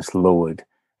darkness lowered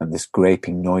and the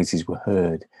scraping noises were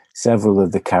heard, several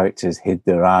of the characters hid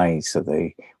their eyes so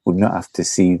they would not have to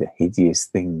see the hideous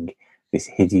thing, this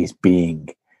hideous being.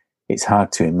 It's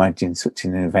hard to imagine such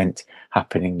an event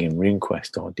happening in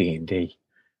RuneQuest or D&D.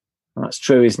 Well, that's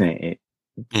true, isn't it?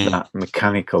 That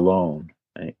mechanic alone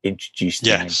introduced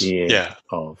the idea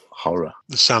of horror.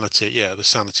 The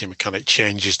sanity mechanic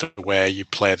changes the way you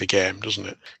play the game, doesn't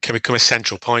it? Can become a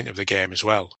central point of the game as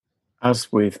well.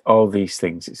 As with all these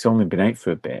things, it's only been out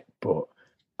for a bit, but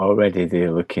already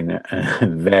they're looking at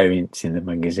variants in the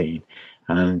magazine,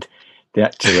 and they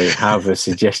actually have a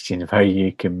suggestion of how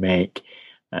you can make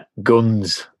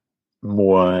guns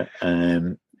more,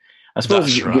 I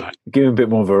suppose, give them a bit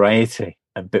more variety,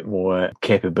 a bit more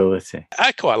capability.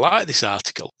 I quite like this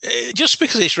article, just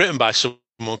because it's written by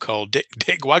someone called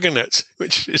Dick Wagonet,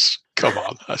 which is, come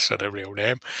on, that's not a real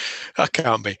name. That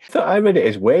can't be. I thought I read it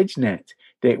as WageNet.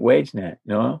 Dick WageNet,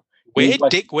 no?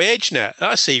 Dick WageNet,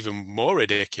 that's even more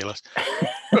ridiculous.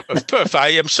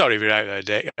 I'm sorry if you're out there,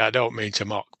 Dick. I don't mean to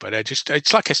mock, but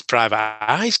it's like a Private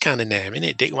Eyes kind of name, isn't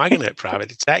it? Dick Wagonet, Private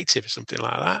Detective or something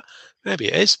like that. Maybe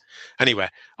it is. Anyway,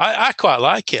 I quite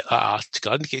like it, that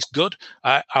article. I think it's good.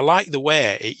 I like the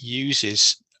way it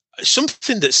uses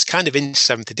something that's kind of in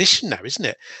 7th edition now, isn't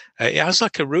it? It has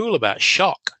like a rule about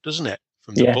shock, doesn't it?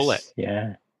 From the bullet.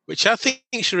 Yeah. Which I think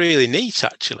is really neat,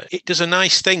 actually. It does a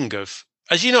nice thing of,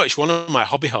 as you know, it's one of my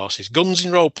hobby horses. Guns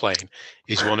in role-playing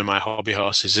is one of my hobby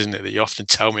horses, isn't it? That you often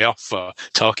tell me off for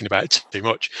talking about it too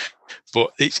much.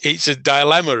 But it's a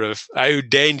dilemma of how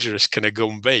dangerous can a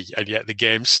gun be, and yet the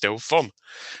game's still fun.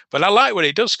 But I like what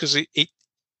it does, because it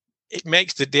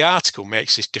makes the article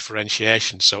makes this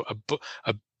differentiation. So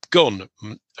a gun,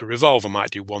 a revolver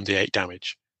might do 1d8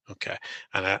 damage. Okay,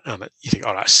 and you think,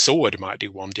 all right, sword might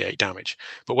do 1d8 damage,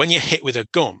 but when you're hit with a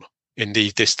gun in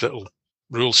this little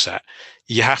rule set,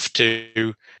 you have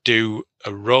to do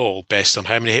a roll based on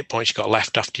how many hit points you got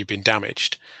left after you've been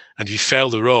damaged, and if you fail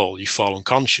the roll, you fall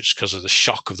unconscious because of the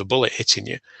shock of the bullet hitting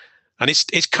you. And it's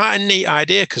kind of a neat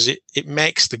idea because it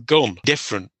makes the gun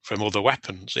different from other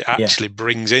weapons. It actually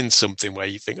brings in something where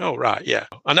you think, oh, right, yeah.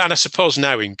 And I suppose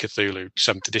now in Cthulhu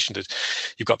 7th edition,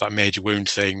 you've got that major wound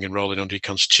thing and rolling under your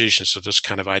constitution. So those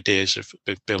kind of ideas have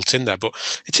been built in there. But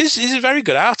it's a very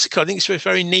good article. I think it's a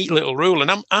very neat little rule.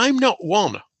 And I'm not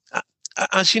one.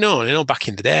 As you know, back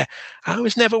in the day, I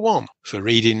was never one for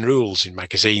reading rules in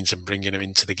magazines and bringing them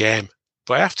into the game.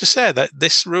 But I have to say that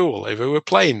this rule, if we were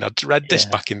playing, I'd read this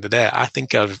back in the day. I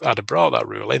think I'd have brought that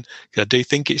rule in, because I do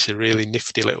think it's a really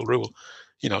nifty little rule.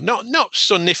 Not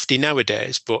so nifty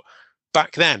nowadays, but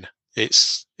back then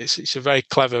it's a very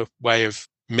clever way of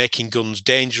making guns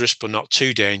dangerous, but not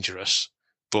too dangerous,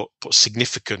 but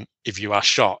significant. If you are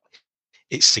shot,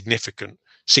 it's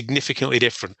significantly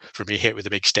different from being hit with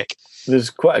a big stick. There's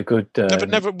quite a good.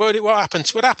 Never. What happened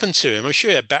to him? I'm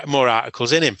sure he had more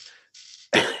articles in him.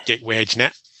 Dick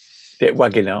Wagenet. Dick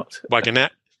Wagenet.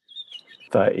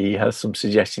 That he has some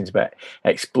suggestions about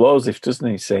explosives, doesn't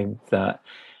he? Saying that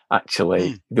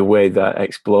actually the way that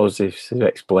explosives are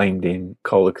explained in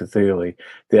Call of Cthulhu,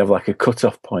 they have like a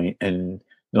cut-off point and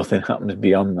nothing happens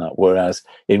beyond that. Whereas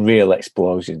in real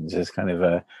explosions, there's kind of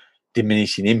a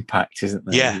diminishing impact, isn't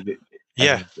there?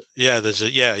 There's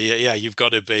you've got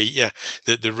to be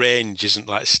the range isn't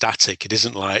like static. It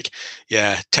isn't like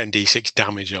 10d6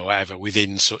 damage or whatever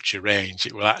within such a range.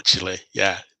 It will actually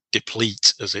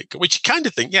deplete as it, which you kind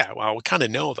of think, we kind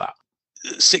of know that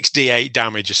 6d8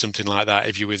 damage or something like that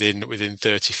if you're within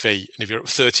 30 feet, and if you're up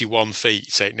 31 feet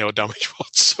you take no damage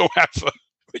whatsoever,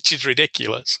 which is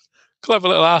ridiculous. Clever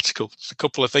little article. There's a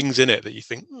couple of things in it that you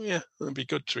think, it'd be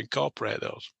good to incorporate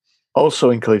those. Also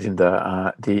including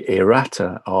the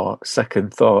errata or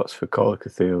second thoughts for Call of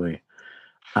Cthulhu.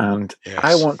 And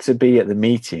I want to be at the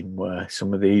meeting where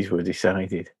some of these were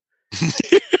decided.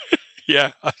 It's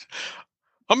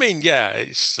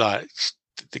like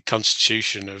the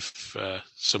constitution of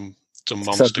some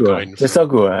monster going.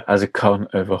 Tsagua has a con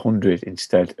of 100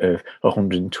 instead of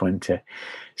 120.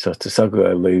 So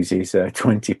Tsagua loses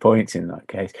 20 points in that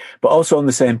case. But also on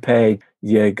the same page,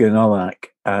 Gonolak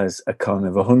has a con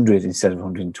of 100 instead of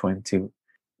 120.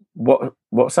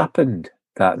 What's happened?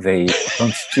 That the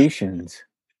constitutions?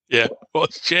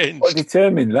 What's changed? What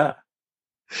determined that?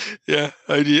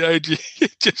 I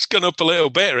just gone up a little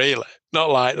bit, really. Not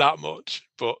like that much,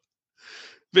 but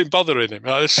been bothering him.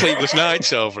 Sleepless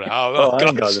nights over it. God,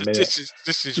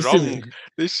 this is wrong.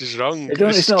 This is wrong.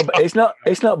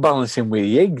 It's not balancing with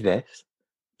Yig, this.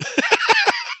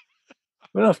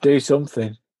 We'll have to do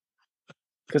something.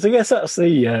 Because I guess that's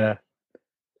the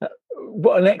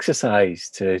what an exercise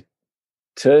to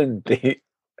turn the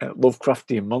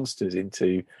Lovecraftian monsters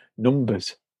into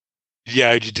numbers.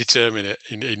 Yeah, you determine it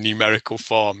in numerical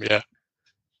form.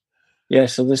 Yeah.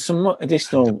 So there's some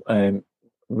additional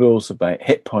rules about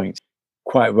hit points.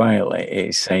 Quite rightly,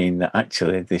 it's saying that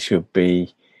actually there should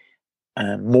be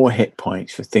more hit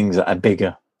points for things that are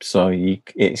bigger. So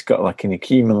it's got like an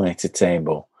accumulator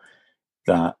table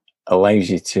that allows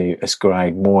you to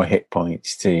ascribe more hit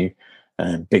points to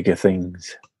bigger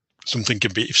things. Something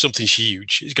can be, if something's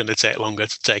huge, it's going to take longer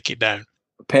to take it down.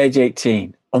 Page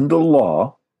 18. Under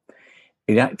law,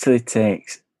 it actually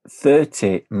takes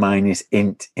 30 minus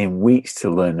int in weeks to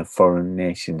learn a foreign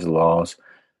nation's laws,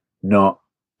 not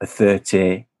a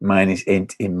 30 minus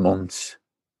int in months.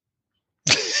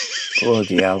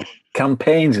 Bloody hell.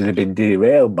 Campaigns would have been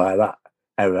derailed by that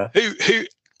error.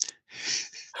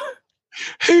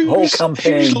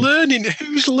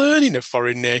 Who's learning a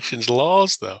foreign nation's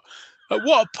laws, though? At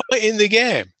what point in the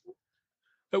game?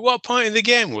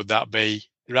 Would that be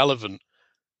relevant?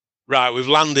 Right, we've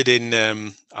landed in,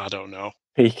 I don't know.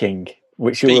 Peking,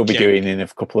 which we will be doing in a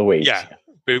couple of weeks. Yeah,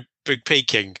 big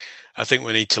Peking. I think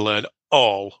we need to learn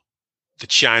all the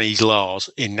Chinese laws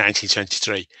in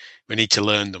 1923. We need to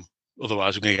learn them.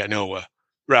 Otherwise, we're going to get nowhere.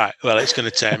 Right, well, it's going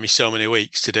to take me so many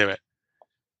weeks to do it.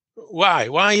 Why?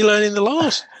 Why are you learning the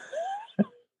laws?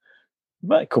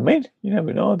 Might come in. You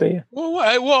never know, do you? Well,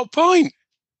 at what point?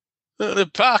 The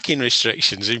parking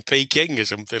restrictions in Peking or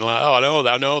something like. Oh,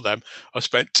 I know them. I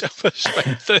spent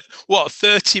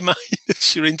 30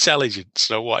 minus your intelligence.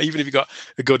 So what? Even if you got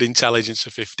a good intelligence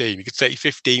of 15, it could take you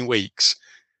 15 weeks.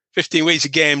 15 weeks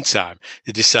of game time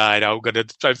to decide. I'm going to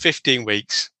spend 15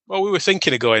 weeks. Well, we were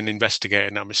thinking of going and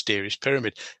investigating that mysterious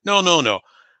pyramid. No.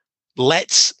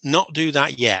 Let's not do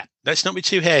that yet. Let's not be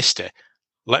too hasty.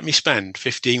 let me spend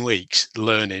 15 weeks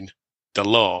learning the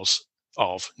laws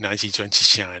of 1920s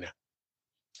China,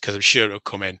 because I'm sure it'll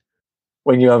come in.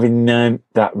 When you're having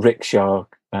that rickshaw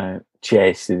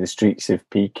chase through the streets of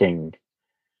Peking,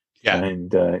 and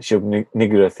Shub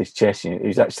Niggurath is chasing it,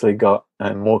 who's actually got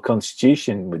more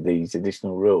constitution with these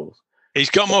additional rules. He's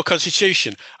got more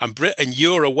constitution, and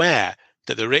you're aware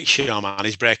that the rickshaw man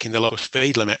is breaking the local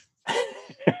speed limit.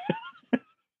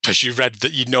 Because you read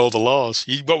that you know the laws.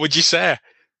 What would you say?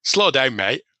 Slow down,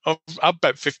 mate. I've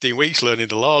about 15 weeks learning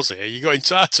the laws here. You're going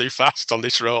far too fast on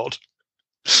this road.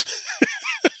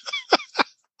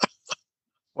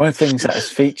 One of the things that is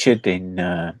featured in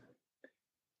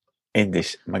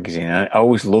this magazine, I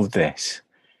always love this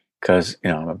because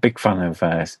I'm a big fan of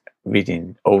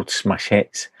reading old smash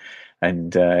hits,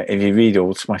 and if you read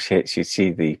old smash hits, you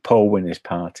see the poll winners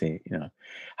party.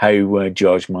 How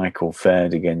George Michael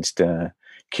fared against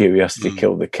Curiosity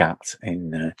Killed the Cat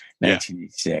in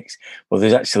 1986. Well,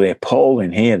 there's actually a poll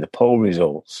in here, the poll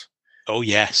results. Oh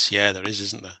yes, there is,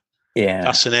 isn't there? Yeah,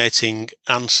 fascinating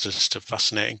answers to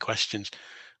fascinating questions.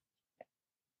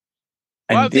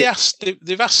 And well, they've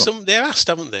asked,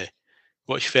 haven't they?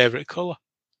 What's your favourite colour?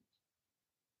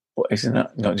 Well, isn't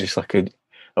that not just like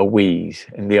a wheeze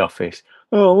in the office?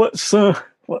 Oh, let's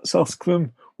ask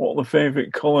them what the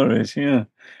favourite colour is. Yeah,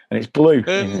 and it's blue.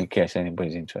 In case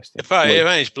anybody's interested.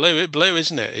 It's blue. Blue,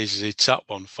 isn't it? Is the top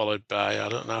one, followed by I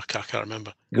don't know. I can't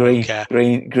remember. Green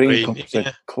comes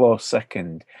a close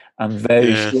second, and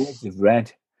various shades of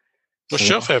red. What's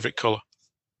your favourite colour?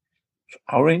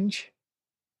 Orange.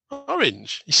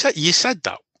 Orange. You said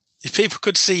that. If people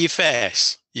could see your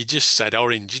face, you just said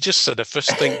orange. You just said the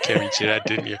first thing came into your head,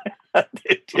 didn't you? I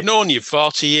did. I've known you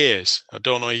 40 years. I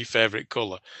don't know your favourite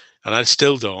colour, and I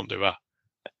still don't do that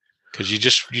because you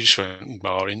just went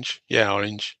orange. Yeah,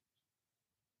 orange.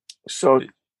 So,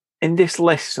 in this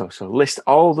list, so list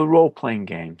all the role-playing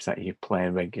games that you play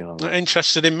regularly. Not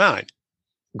interested in mine.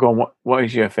 Go on. What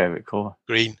is your favourite colour?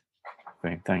 Green.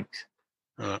 Green. Thanks.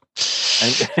 Right.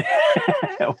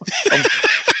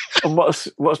 And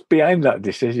what's behind that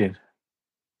decision?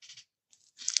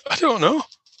 I don't know.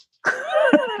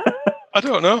 I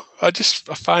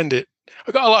find it.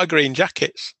 I've got a lot of green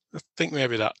jackets. I think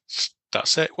maybe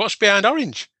that's it. What's behind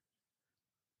orange?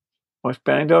 What's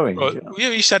behind orange? Well,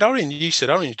 you said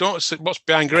orange. Don't say what's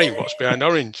behind green. What's behind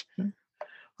orange?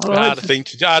 It's a harder thing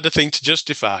to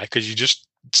justify because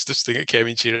it's this thing that came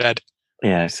into your head.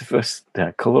 Yeah, it's the first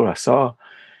colour I saw.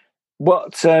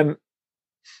 What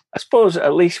I suppose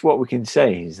at least what we can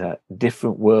say is that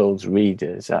Different Worlds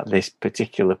readers at this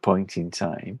particular point in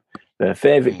time, their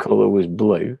favourite colour was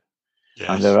blue,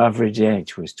 and their average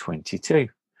age was 22.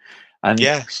 And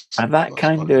that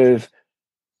kind of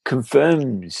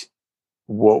confirms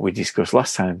what we discussed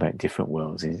last time about Different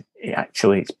Worlds.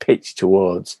 It's pitched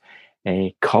towards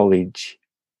a college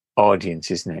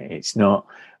audience, isn't it? It's not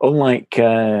unlike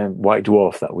White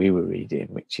Dwarf that we were reading,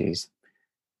 which is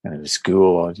kind of a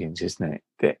school audience, isn't it?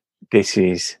 That this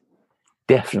is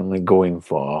definitely going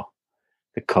for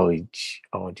the college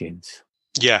audience.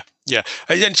 Yeah. And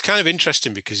it's kind of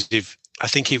interesting because if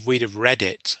we'd have read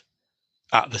it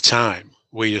at the time,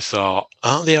 we'd have thought,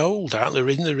 aren't they old? Aren't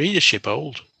they in the readership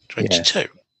old? 22. Yeah.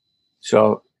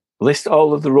 So list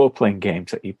all of the role-playing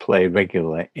games that you play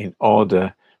regularly in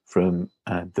order from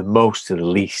the most to the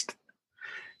least.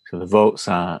 So the votes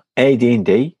are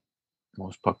AD&D,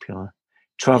 most popular,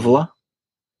 Traveller,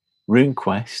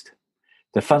 RuneQuest,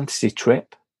 The Fantasy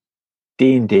Trip,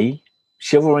 D&D,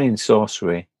 Chivalry and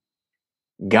Sorcery,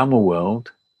 Gamma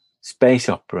World, Space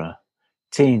Opera,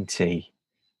 TNT,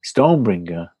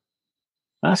 Stormbringer.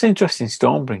 That's interesting,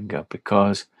 Stormbringer,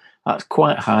 because that's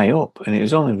quite high up and it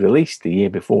was only released the year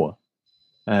before.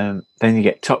 Then you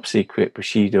get Top Secret,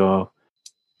 Bushido,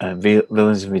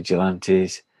 Villains and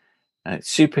Vigilantes,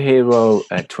 Superhero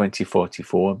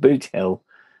 2044, Boot Hill,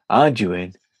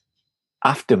 Arduin,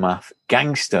 Aftermath,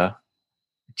 Gangster,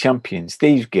 Champions,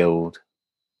 Thieves Guild,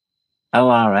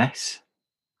 LRS,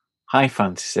 High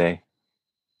Fantasy,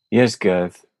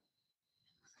 Yezgurth,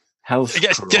 Hell's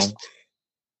Chrome,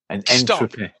 and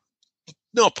Entropy.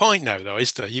 No point now, though,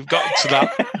 is there? You've got to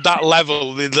that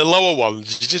level, the lower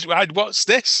ones. You just, what's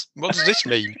this? What does this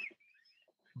mean?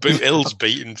 Boot Hill's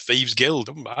beaten Thieves Guild.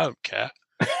 I don't care.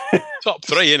 Top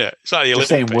three, innit? It's like the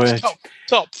Olympics. Same word.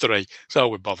 Top three. That's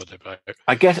all we're bothered about.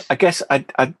 I guess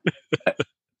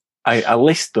I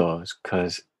list those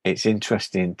because it's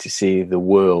interesting to see the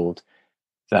world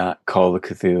that Call of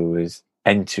Cthulhu is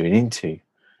entering into.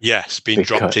 Yes, being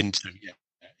dropped into.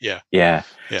 Yeah.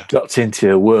 Dropped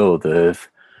into a world of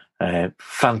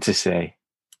fantasy,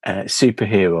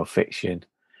 superhero fiction,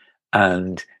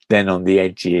 and then on the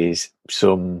edge is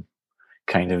some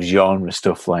kind of genre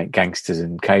stuff like gangsters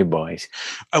and cowboys.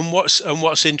 And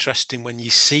what's interesting when you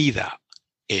see that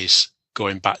is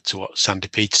going back to what Sandy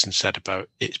Peterson said about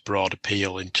its broad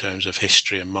appeal in terms of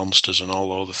history and monsters and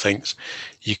all other things.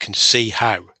 You can see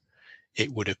how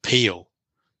it would appeal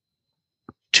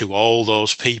to all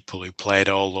those people who played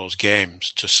all those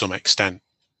games to some extent.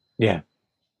 Yeah.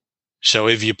 So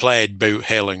if you played Boot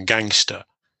Hill and Gangster,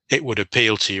 it would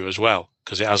appeal to you as well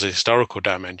because it has a historical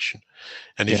dimension.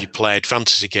 And if you played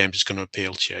fantasy games, it's going to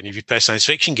appeal to you. And if you play science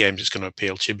fiction games, it's going to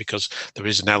appeal to you because there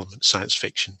is an element of science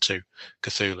fiction to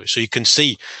Cthulhu. So you can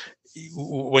see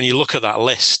when you look at that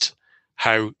list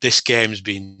how this game's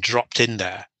been dropped in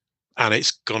there, and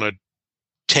it's going to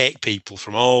take people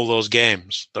from all those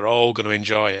games. They're all going to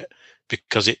enjoy it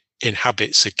because it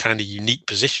inhabits a kind of unique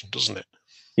position, doesn't it?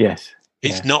 Yes.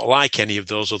 It's not like any of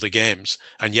those other games.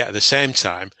 And yet at the same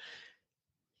time,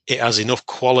 it has enough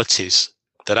qualities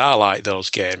that are like those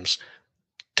games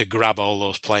to grab all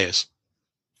those players.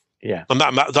 Yeah. And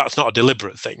that's not a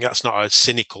deliberate thing. That's not a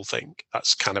cynical thing.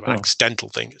 That's kind of an accidental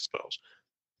thing, I suppose.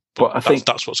 But I think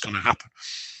that's what's going to happen.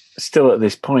 Still at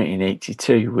this point in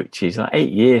 82, which is like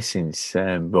 8 years since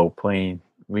role-playing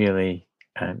really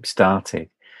started,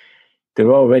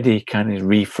 they're already kind of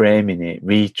reframing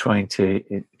it, trying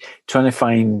to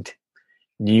find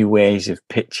new ways of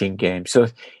pitching games. So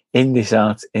in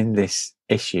this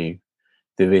issue,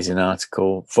 there is an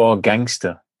article for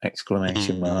Gangster !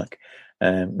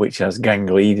 Which has gang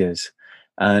leaders,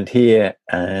 and here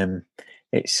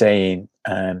it's saying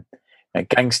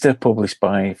Gangster, published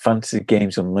by Fantasy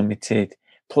Games Unlimited.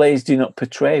 Players do not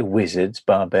portray wizards,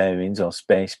 barbarians, or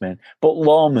spacemen, but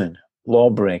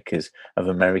lawbreakers of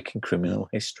American criminal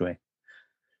history.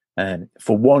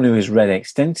 For one who has read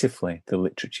extensively the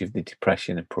literature of the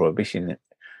Depression and Prohibition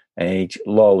age,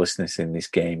 lawlessness in this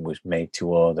game was made to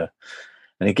order.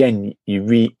 And again,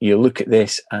 you look at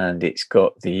this, and it's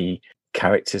got the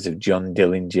characters of John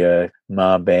Dillinger,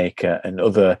 Ma Baker, and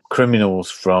other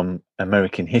criminals from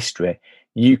American history.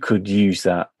 You could use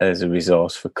that as a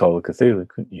resource for Call of Cthulhu,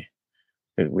 couldn't you?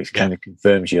 Which kind of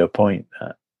confirms your point.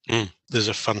 There's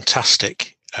a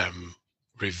fantastic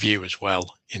review as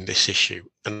well in this issue,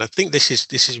 and I think this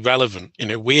is relevant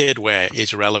in a weird way.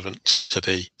 It's relevant to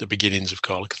the beginnings of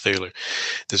Call of Cthulhu.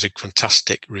 There's a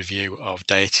fantastic review of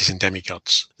Deities and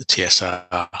Demigods, the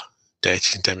TSR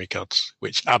Deities and Demigods,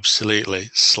 which absolutely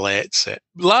slates it,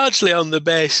 largely on the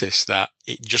basis that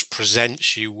it just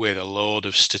presents you with a load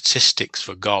of statistics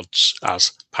for gods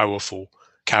as powerful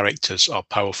characters or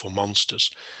powerful monsters,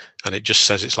 and it just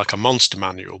says it's like a monster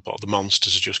manual, but the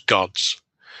monsters are just gods.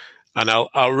 And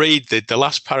I'll read the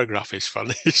last paragraph. Is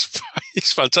fun.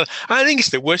 It's fantastic. I think it's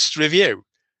the worst review.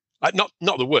 Not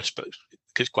the worst, but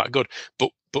it's quite good.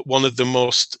 But one of the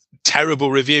most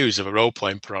terrible reviews of a role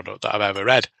playing product that I've ever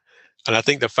read. And I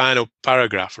think the final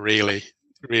paragraph really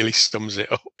sums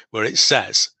it up, where it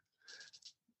says,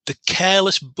 "The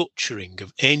careless butchering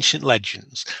of ancient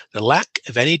legends, the lack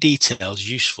of any details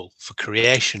useful for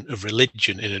creation of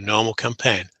religion in a normal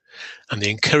campaign, and the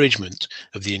encouragement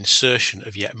of the insertion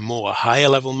of yet more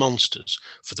higher-level monsters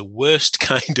for the worst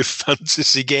kind of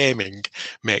fantasy gaming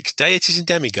makes Deities and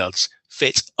Demigods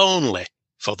fit only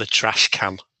for the trash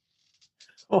can."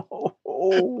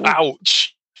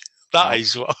 Ouch. That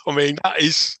is what I mean. That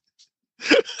is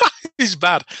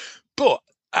bad. But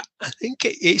I think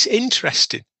it's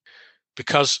interesting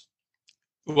because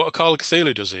what Call of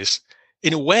Cthulhu does is,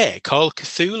 in a way, Call of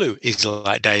Cthulhu is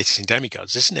like Deities and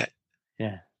Demigods, isn't it?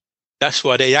 Yeah. That's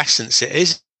what in essence it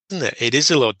is, isn't it? It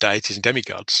is a lot of deities and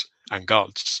demigods and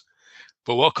gods.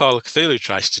 But what Call of Cthulhu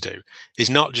tries to do is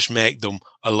not just make them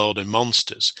a load of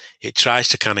monsters. It tries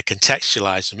to kind of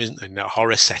contextualize them, isn't it, in a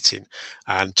horror setting,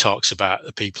 and talks about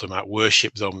the people who might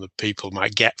worship them, the people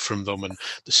might get from them, and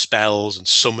the spells and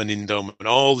summoning them, and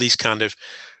all these kind of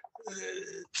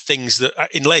things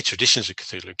that in later editions of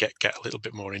Cthulhu get a little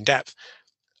bit more in depth.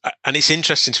 And it's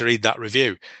interesting to read that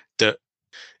review that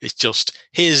it's just,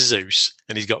 here's Zeus,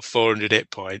 and he's got 400 hit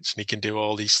points, and he can do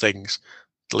all these things.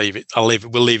 We'll leave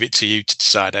it to you to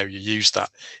decide how you use that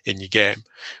in your game.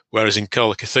 Whereas in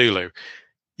Call of Cthulhu,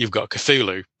 you've got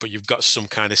Cthulhu, but you've got some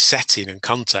kind of setting and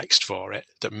context for it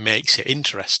that makes it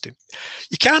interesting.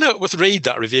 You can't help but read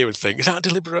that review and think, is that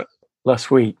deliberate?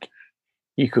 Last week,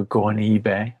 you could go on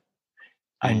eBay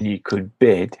and you could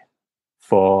bid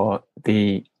for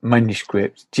the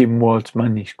manuscript, Jim Ward's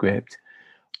manuscript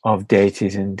of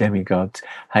Deities and Demigods.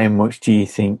 How much do you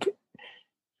think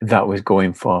that was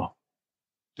going for?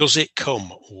 Does it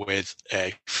come with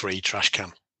a free trash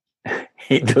can?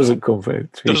 It doesn't come from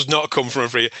free. Does not come from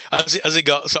free. Has it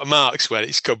got sort of marks where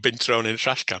it's been thrown in a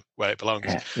trash can where it belongs?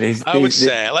 Yeah, I would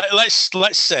say let's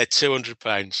say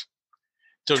 £200.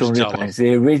 £200.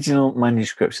 The original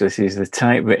manuscript. So this is the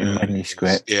typewritten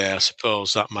manuscript. Yeah, I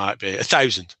suppose that might be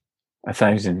 1,000.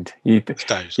 1,000. You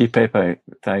pay about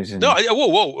 1,000. No,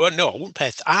 whoa! No, I wouldn't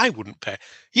pay. I wouldn't pay.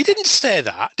 You didn't say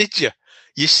that, did you?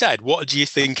 You said, "What do you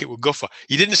think it would go for?"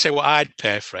 You didn't say what I'd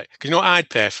pay for it. Because you know what I'd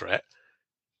pay for it?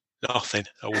 Nothing.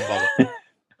 I wouldn't bother.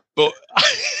 But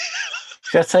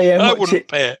shall I tell you how much I wouldn't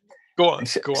pay it. Go on.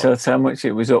 So that's how much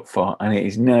it was up for, and it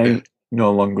is now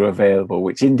no longer available,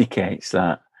 which indicates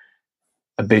that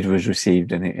a bid was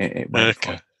received and it went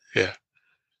for. Yeah.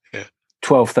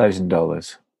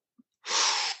 $12,000.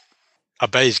 I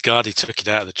bet his God he took it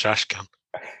out of the trash can.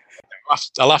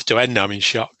 I'll have to end now. I'm in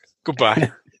shock.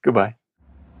 Goodbye. Goodbye.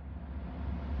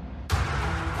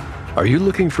 Are you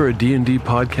looking for a D&D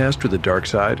podcast with a dark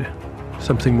side?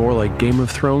 Something more like Game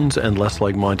of Thrones and less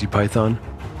like Monty Python?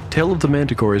 Tale of the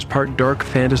Manticore is part dark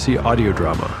fantasy audio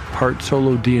drama, part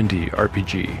solo D&D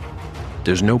RPG.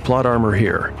 There's no plot armor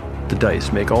here. The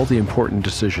dice make all the important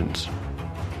decisions.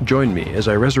 Join me as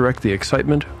I resurrect the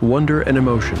excitement, wonder, and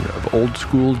emotion of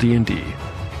old-school D&D.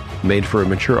 Made for a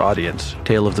mature audience,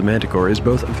 Tale of the Manticore is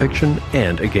both a fiction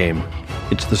and a game.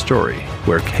 It's the story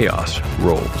where chaos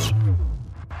rolls.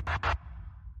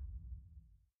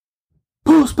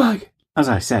 Postbag! As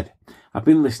I said, I've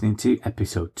been listening to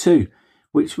episode 2,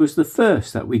 which was the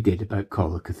first that we did about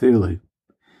Call of Cthulhu.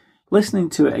 Listening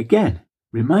to it again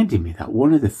reminded me that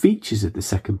one of the features of the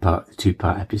second part of the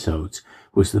 2-part episodes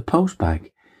was the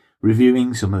postbag,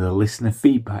 reviewing some of the listener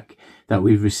feedback that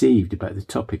we've received about the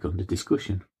topic under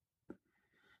discussion.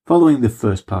 Following the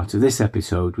first part of this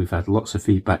episode, we've had lots of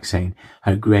feedback saying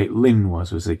how great Lynne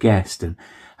was as a guest and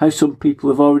how some people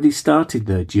have already started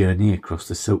their journey across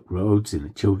the Silk Roads in the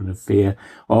Children of Fear,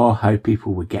 or how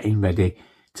people were getting ready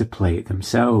to play it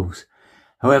themselves.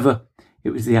 However, it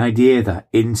was the idea that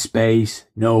in space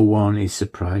no one is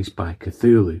surprised by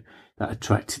Cthulhu that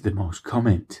attracted the most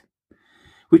comment.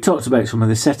 We talked about some of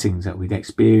the settings that we'd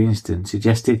experienced and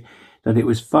suggested that it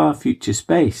was far future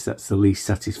space that's the least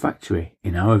satisfactory,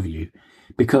 in our view,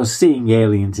 because seeing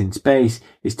aliens in space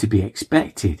is to be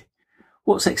expected.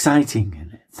 What's exciting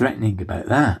and threatening about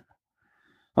that?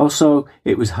 Also,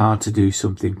 it was hard to do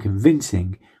something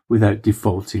convincing without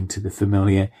defaulting to the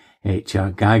familiar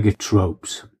H.R. Geiger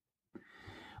tropes.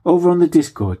 Over on the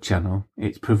Discord channel,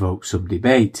 it's provoked some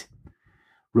debate.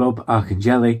 Rob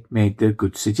Arcangeli made the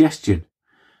good suggestion.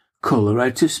 Colour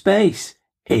out of space.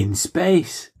 In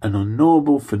space, an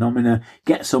unknowable phenomena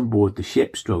gets on board the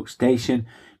ship stroke station,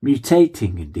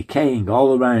 mutating and decaying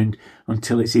all around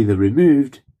until it's either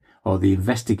removed or the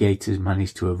investigators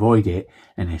manage to avoid it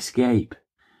and escape.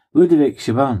 Ludovic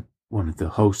Chaban, one of the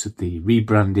hosts of the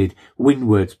rebranded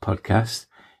Windwords podcast,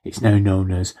 it's now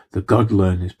known as the God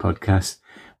Learners podcast,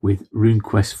 with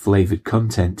RuneQuest flavoured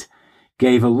content,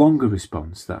 gave a longer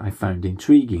response that I found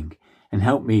intriguing and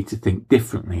helped me to think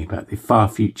differently about the far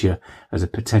future as a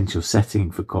potential setting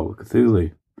for Call of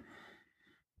Cthulhu.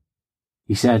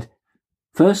 He said,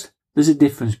 first, there's a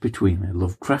difference between a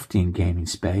Lovecraftian game in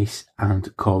space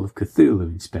and Call of Cthulhu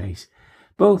in space.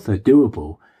 Both are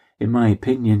doable, in my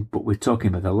opinion, but we're talking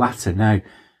about the latter now.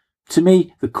 To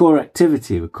me, the core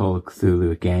activity of a Call of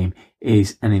Cthulhu game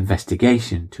is an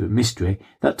investigation to a mystery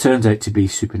that turns out to be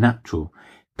supernatural,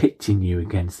 pitching you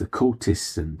against the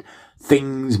cultists and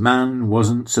things man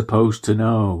wasn't supposed to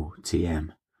know, TM.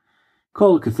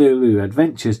 Call of Cthulhu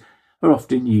adventures are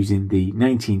often using the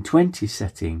 1920s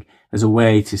setting as a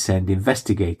way to send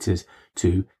investigators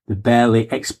to the barely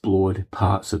explored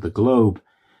parts of the globe,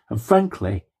 and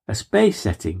frankly, a space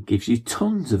setting gives you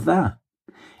tons of that,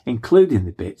 including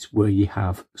the bits where you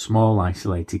have small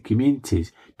isolated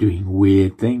communities doing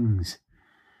weird things.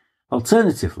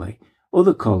 Alternatively,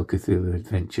 other Call of Cthulhu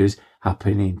adventures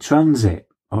happen in transit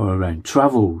or around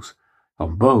travels,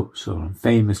 on boats or on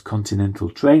famous continental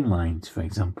train lines, for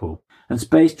example. And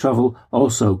space travel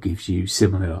also gives you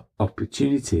similar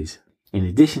opportunities. In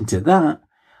addition to that,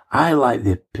 I like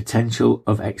the potential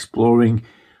of exploring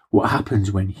what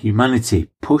happens when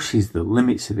humanity pushes the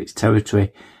limits of its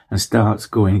territory and starts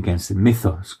going against the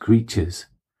mythos creatures.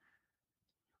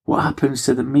 What happens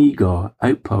to the Megor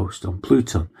outpost on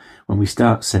Pluton when we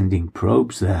start sending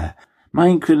probes there? My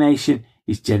inclination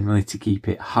is generally to keep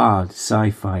it hard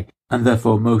sci-fi and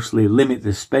therefore mostly limit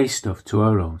the space stuff to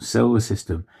our own solar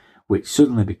system, which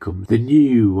suddenly becomes the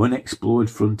new unexplored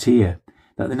frontier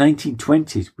that the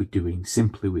 1920s were doing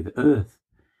simply with Earth.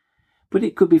 But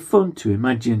it could be fun to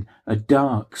imagine a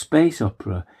dark space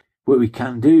opera where we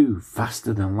can do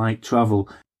faster than light travel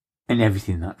and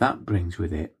everything that brings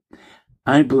with it.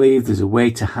 I believe there's a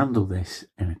way to handle this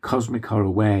in a cosmic horror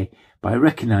way by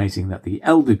recognising that the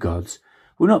elder gods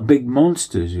were not big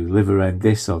monsters who live around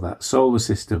this or that solar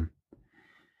system.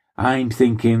 I'm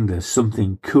thinking there's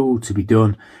something cool to be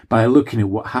done by looking at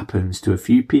what happens to a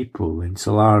few people in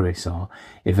Solaris or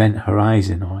Event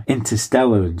Horizon or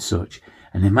Interstellar and such,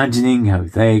 and imagining how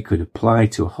they could apply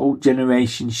to a whole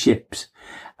generation ships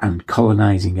and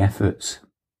colonising efforts.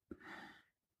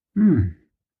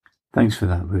 Thanks for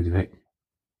that, Ludovic.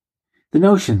 The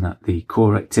notion that the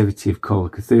core activity of Call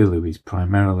of Cthulhu is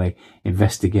primarily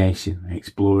investigation and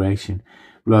exploration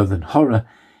rather than horror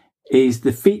is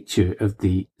the feature of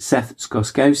the Seth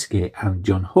Skoskowski and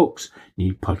John Hook's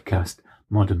new podcast,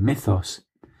 Modern Mythos.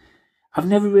 I've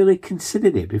never really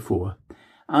considered it before.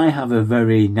 I have a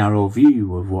very narrow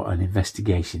view of what an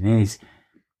investigation is.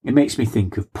 It makes me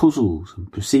think of puzzles and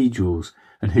procedurals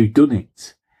and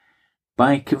whodunits.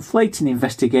 By conflating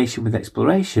investigation with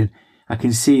exploration, I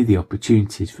can see the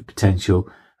opportunities for potential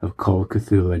of Call of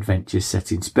Cthulhu adventures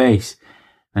set in space,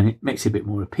 and it makes it a bit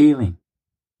more appealing.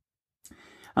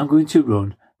 I'm going to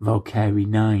run Valkyrie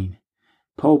 9,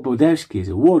 Paul Bodowski's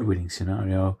award-winning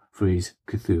scenario for his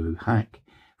Cthulhu hack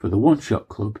for the One Shot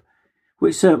Club,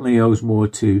 which certainly owes more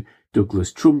to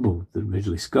Douglas Trumbull than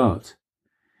Ridley Scott.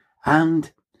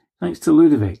 And, thanks to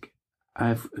Ludovic, I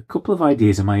have a couple of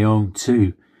ideas of my own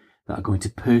too that are going to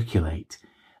percolate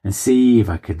and see if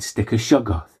I can stick a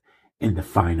Shoggoth in the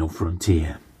final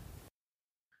frontier.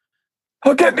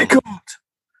 I'll get me caught.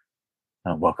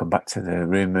 And welcome back to the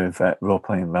room of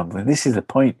role-playing rambling. This is the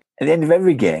point at the end of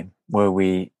every game where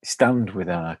we stand with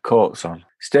our coats on,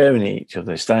 staring at each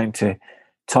other, starting to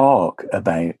talk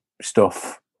about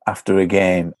stuff after a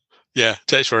game. Yeah, it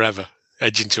takes forever,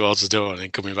 edging towards the door and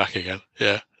then coming back again.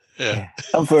 Yeah.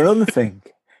 And for another thing,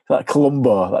 that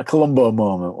Columbo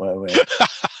moment where we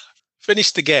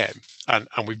finished the game and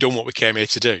we've done what we came here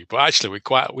to do. But actually, we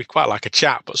quite like a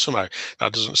chat, but somehow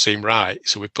that doesn't seem right.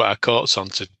 So we put our coats on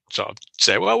to sort of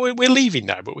say, well, we're leaving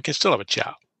now, but we can still have a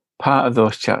chat. Part of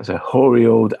those chats are hoary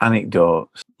old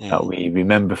anecdotes that we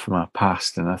remember from our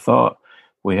past, and I thought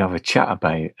we'd have a chat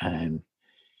about a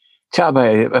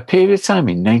period of time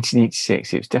in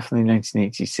 1986. It was definitely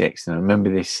 1986, and I remember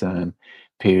this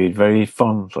period very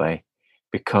fondly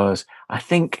because I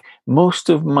think most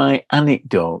of my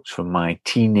anecdotes from my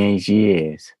teenage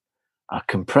years are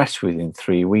compressed within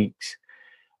 3 weeks,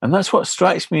 and that's what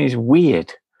strikes me as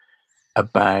weird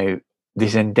about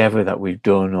this endeavour that we've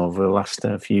done over the last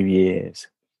few years.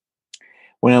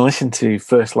 When I listen to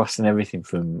First, Last and Everything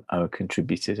from our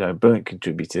contributors, our brilliant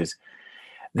contributors,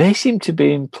 they seem to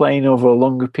be playing over a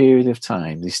longer period of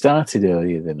time. They started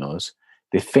earlier than us.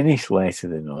 They finished later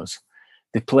than us.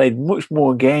 They played much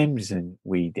more games than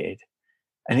we did.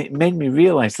 And it made me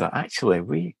realise that actually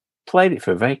we played it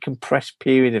for a very compressed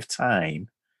period of time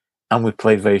and we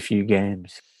played very few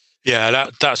games. Yeah,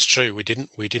 that's true. We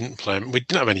didn't play. We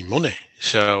didn't have any money,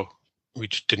 so we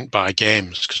just didn't buy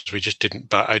games because we just didn't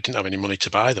buy. I didn't have any money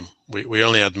to buy them. We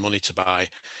only had money to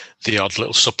buy the odd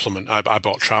little supplement. I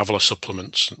bought Traveller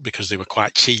supplements because they were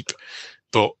quite cheap,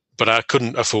 but I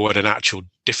couldn't afford an actual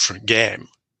different game,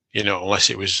 unless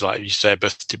it was like you say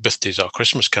birthdays or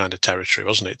Christmas kind of territory,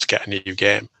 wasn't it, to get a new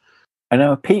game? And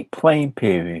our peak playing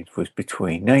period was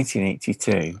between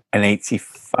 1982 and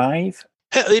 85.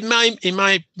 In my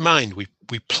mind, we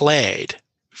played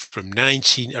from around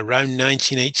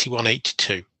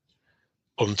 1981-82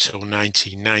 until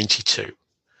 1992.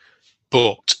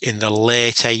 But in the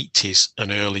late 80s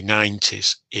and early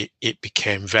 90s, it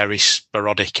became very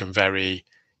sporadic and very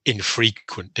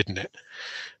infrequent, didn't it?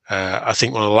 I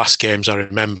think one of the last games I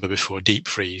remember before Deep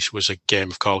Freeze was a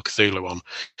game of Call of Cthulhu on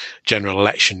General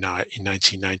Election Night in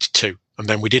 1992. And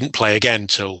then we didn't play again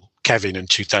till Kevin in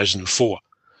 2004.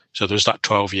 So there was that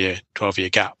 12-year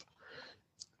gap.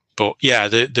 But yeah,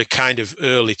 the kind of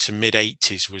early to mid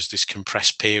 80s was this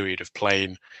compressed period of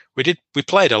playing. We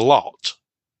played a lot,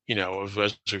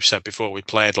 as we've said before, we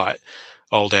played like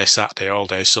all day Saturday, all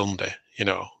day Sunday,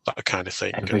 that kind of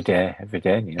thing. Every day. Every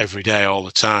day, all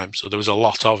the time. So there was a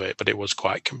lot of it, but it was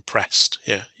quite compressed.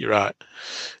 Yeah, you're right.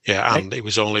 Yeah, and it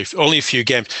was only a few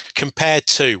games compared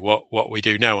to what we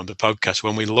do now on the podcast.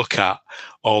 When we look at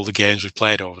all the games we've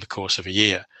played over the course of a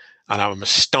year, and I'm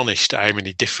astonished at how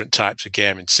many different types of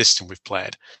game and system we've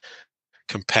played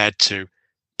compared to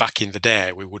back in the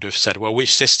day. We would have said, well,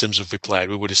 which systems have we played?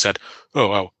 We would have said,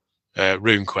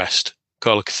 RuneQuest,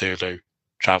 Call of Cthulhu,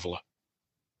 Traveller.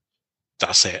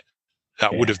 That's it.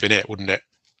 That would have been it, wouldn't it?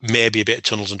 Maybe a bit of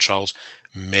Tunnels and Trolls,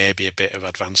 maybe a bit of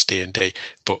Advanced D&D,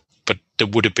 but there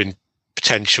would have been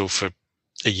potential for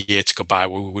a year to go by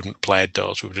where we wouldn't have played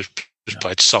those. We would have Just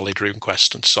played solid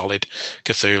RuneQuest and solid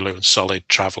Cthulhu and solid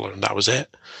Traveller, and that was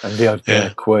it. And the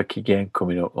odd quirky game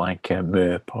coming up like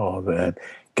MERP or the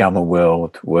Gamma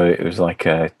World, where it was like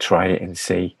a try it and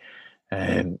see,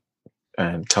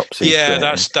 top secret. Yeah,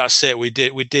 that's it. We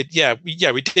did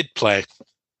play.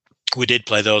 We did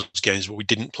play those games, but we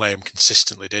didn't play them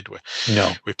consistently, did we?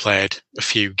 No. We played a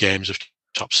few games of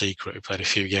Top Secret. We played a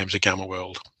few games of Gamma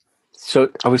World.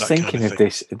 So I was thinking of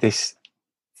this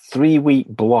 3-week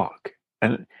block,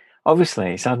 and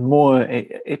obviously it's had more.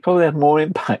 It probably had more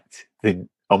impact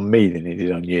on me than it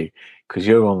did on you, because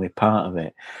you're only part of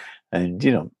it. And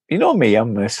you know me,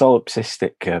 I'm a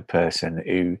solipsistic person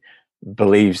who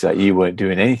believes that you weren't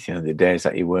doing anything on the days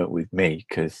that you weren't with me,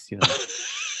 because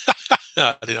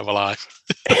I didn't have a life.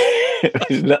 It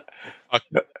was not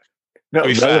to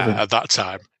be relevant. fair, at that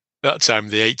time,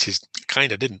 the 80s,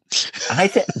 kind of didn't.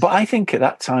 But I think at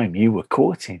that time you were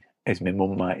courting, as my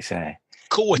mum might say.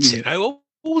 Courting? How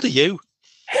old are you?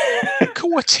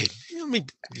 Courting? I mean,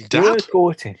 Dad. You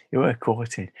were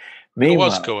courting.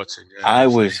 Meanwhile, I was courting. Yeah, I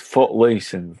was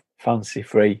footloose and fancy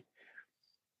free.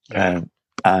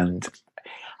 And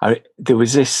there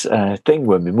was this thing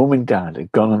where my mum and dad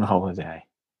had gone on holiday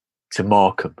to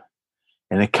Morecambe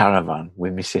in a caravan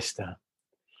with my sister,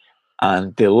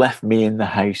 and they left me in the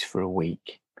house for a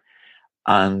week,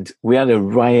 and we had a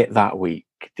riot that week,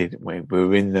 didn't we? We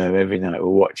were in there every night. We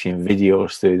were watching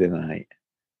videos through the night,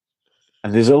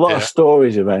 and there's a lot of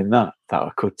stories around that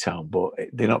I could tell, but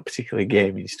they're not particularly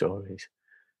gaming stories.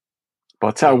 But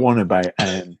I'll tell one about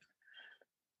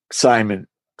Simon.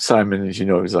 Simon, as you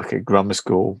know, was like a grammar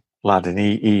school lad, and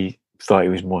he thought he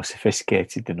was more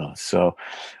sophisticated than us. So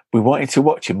we wanted to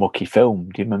watch a mucky film.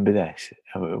 Do you remember this?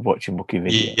 Watch a mucky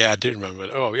video. Yeah, I do remember.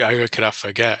 Oh, yeah, how could I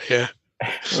forget? Yeah.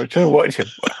 We were trying to watch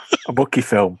a mucky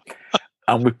film,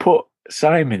 and we put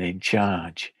Simon in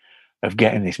charge of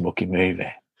getting this mucky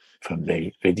movie from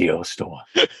the video store,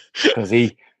 because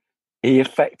he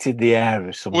affected the air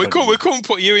of somebody. We couldn't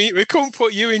put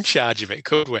you in charge of it,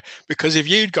 could we? Because if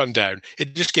you'd gone down,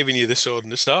 it'd just given you the sword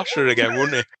and the sorcerer again,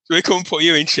 wouldn't it? So we couldn't put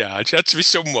you in charge. It had to be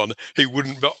someone who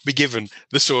wouldn't be given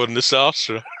the sword and the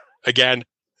sorcerer again,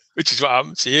 which is what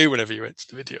happened to you whenever you went to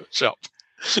the video shop.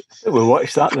 We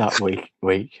watched that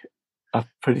week. I'm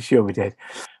pretty sure we did.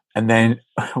 And then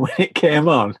when it came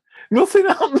on, nothing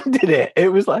happened, did it?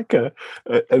 It was like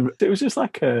it was just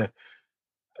like a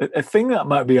thing that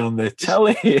might be on the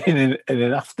telly in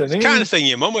an afternoon. It's the kind of thing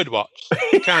your mum would watch.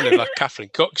 Kind of like Catherine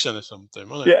Cookson or something,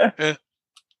 wasn't it?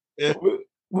 Yeah.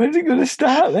 When's it going to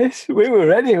start this? We were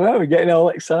ready, weren't we? Getting all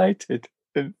excited.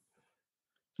 And,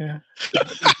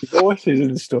 voices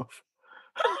and stuff.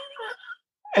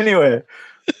 Anyway,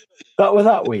 that was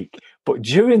that week. But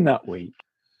during that week,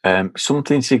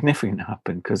 something significant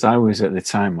happened, because I was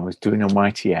doing a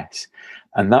YTS,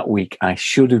 and that week I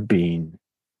should have been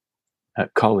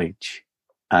at college,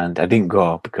 and I didn't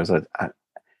go because I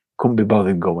couldn't be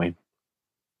bothered going.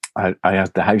 I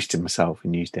had the house to myself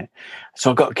and used it,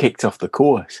 so I got kicked off the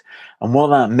course. And what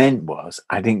that meant was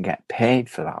I didn't get paid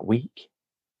for that week,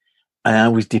 and I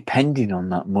was depending on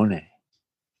that money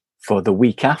for the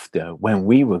week after, when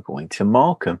we were going to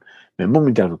Morecambe. My mum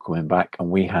and dad were coming back, and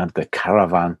we had the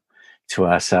caravan to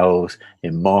ourselves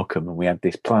in Morecambe, and we had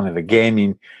this plan of a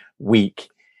gaming week,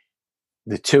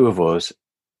 the two of us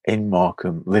in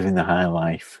Morecambe, living the high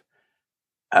life.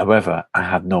 However, I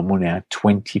had no money. I had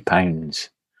 £20.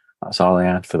 That's all I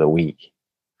had for the week.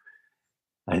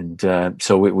 And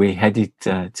so we headed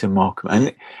to Morecambe.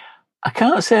 And I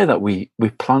can't say that we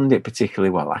planned it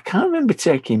particularly well. I can't remember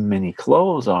taking many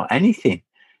clothes or anything.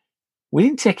 We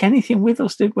didn't take anything with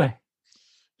us, did we?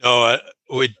 No,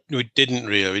 we didn't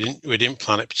really. We didn't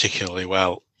plan it particularly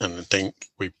well. And I think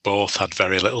we both had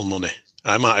very little money.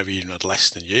 I might have even had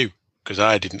less than you, because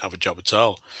I didn't have a job at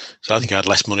all. So I think I had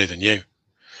less money than you.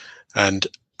 And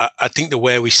I think the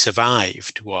way we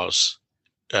survived was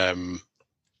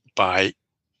by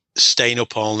staying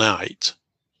up all night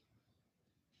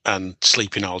and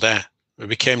sleeping all day. We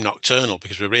became nocturnal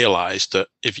because we realised that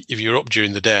if you're up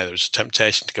during the day, there was a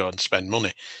temptation to go and spend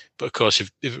money. But of course,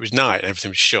 if it was night and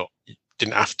everything was shut, you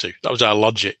didn't have to. That was our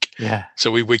logic. Yeah. So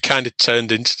we kind of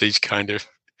turned into these kind of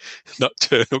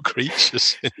nocturnal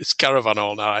creatures in this caravan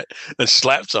all night and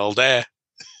slept all day.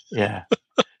 Yeah.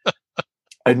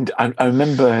 And I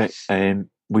remember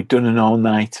we'd done an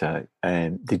all-nighter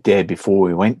the day before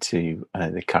we went to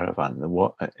the caravan,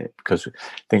 because I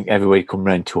think everybody come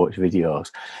round to watch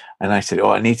videos. And I said,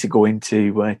 I need to go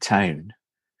into town.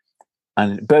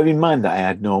 And bear in mind that I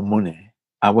had no money.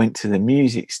 I went to the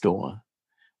music store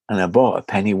and I bought a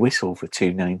penny whistle for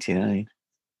 $2.99.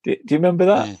 Do you remember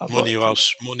that? Money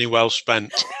well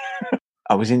spent.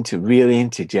 I was really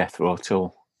into Jethro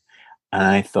Tull, and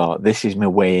I thought, this is my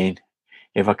way in.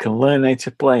 If I can learn how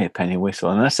to play a penny whistle,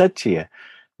 and I said to you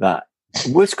that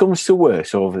worst comes to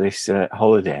worst over this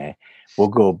holiday, we'll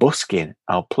go busking.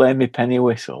 I'll play my penny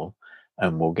whistle,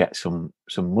 and we'll get some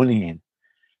money in.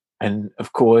 And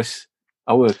of course,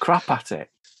 I were crap at it.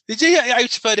 Did you get How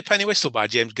to Play the Penny Whistle by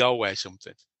James Galway or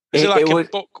something? Is it like a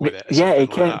book with it? Yeah, it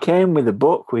came with a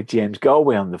book with James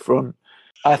Galway on the front.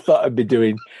 I thought I'd be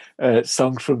doing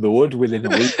Songs from the Wood within a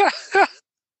week.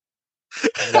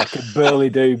 And I could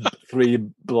barely do 3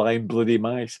 blind bloody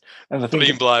mice. And I think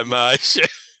 3 blind mice.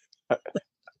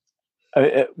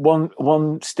 At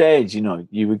one stage,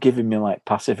 you were giving me like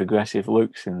passive aggressive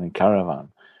looks in the caravan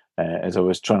as I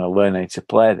was trying to learn how to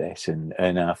play this and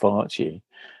I fought you.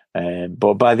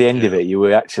 But by the end of it, you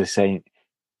were actually saying,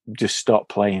 just stop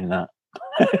playing that.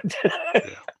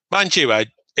 Mind you,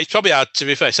 it's probably hard, to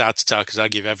be fair, it's hard to tell because I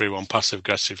give everyone passive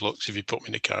aggressive looks if you put me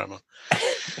in a caravan.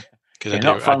 Because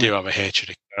I do have a hatred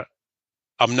of caravans.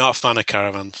 I'm not a fan of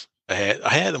caravans. I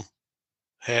hate them.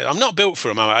 I'm not built for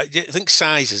them. I think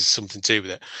size has something to do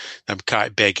with it. I'm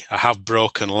quite big. I have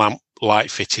broken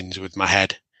light fittings with my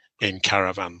head in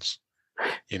caravans,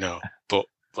 but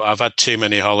I've had too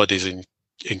many holidays in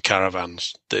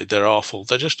caravans. They're awful.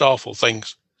 They're just awful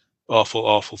things.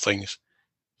 Awful things.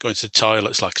 Going to the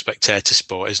toilet's like spectator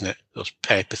sport, isn't it? Those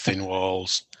paper thin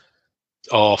walls.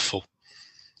 Awful.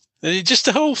 Just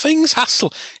the whole thing's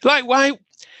hassle. Like, why?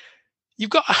 You've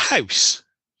got a house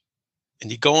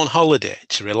and you go on holiday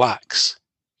to relax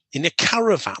in a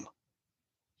caravan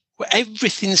where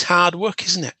everything's hard work,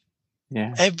 isn't it?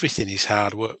 Yeah. Everything is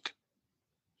hard work.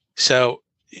 So,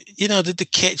 the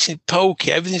kitchen, pokey,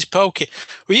 everything's pokey.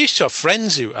 We used to have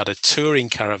friends who had a touring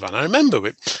caravan. I remember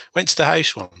we went to the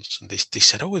house once and they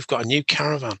said, we've got a new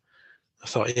caravan. I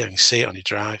thought, yeah, I can see it on your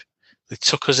drive. They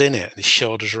took us in it and they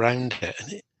showed us around it.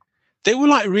 And they were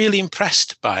like really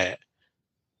impressed by it.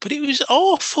 But it was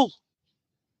awful.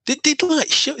 They'd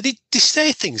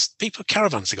say things, people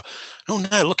caravans, they go, oh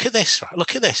no, look at this, right?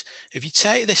 Look at this. If you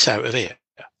take this out of here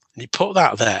and you put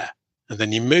that there and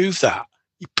then you move that,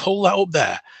 you pull that up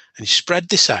there and you spread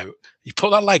this out, you put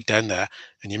that leg down there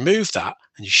and you move that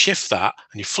and you shift that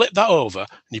and you flip that over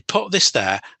and you put this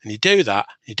there and you do that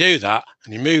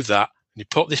and you move that and you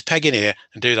put this peg in here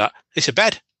and do that. It's a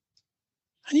bed.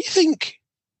 And you think,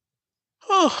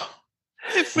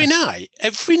 every night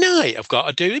I've got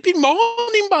to do it. It'd be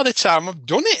morning by the time I've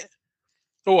done it.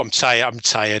 Oh, I'm tired.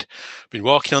 I've been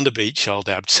walking on the beach all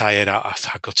day. I'm tired.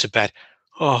 I've got to bed.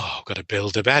 Oh, I've got to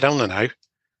build a bed, haven't I now?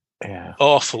 Yeah.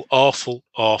 Awful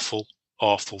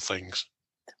things.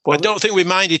 Well, I don't think we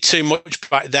minded too much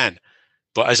back then,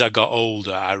 but as I got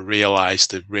older, I realised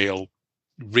the real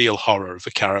horror of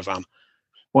a caravan.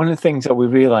 One of the things that we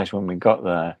realised when we got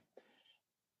there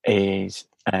is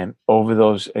over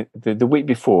those the week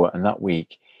before and that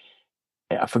week,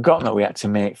 I've forgotten that we had to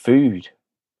make food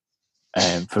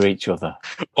for each other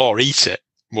or eat it.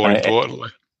 More importantly,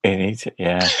 eat it,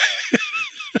 yeah.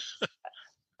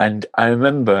 And I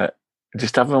remember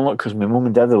just having a look because my mum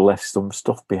and dad had left some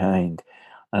stuff behind,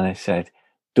 and I said,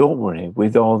 "Don't worry,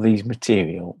 with all these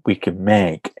material, we can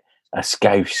make a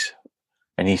scouse."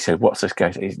 And he said, "What's a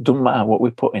scouse?" It doesn't matter what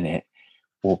we put in it;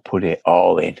 we'll put it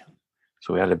all in.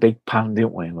 So we had a big pan,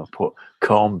 didn't we? And we put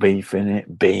corned beef in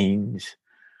it, beans,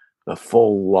 the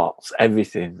full lots,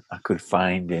 everything I could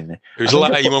find in it. It was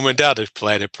like your mum and dad had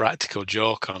played a practical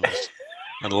joke on us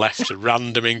and left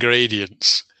random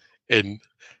ingredients in.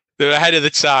 They were ahead of the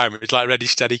time. It was like ready,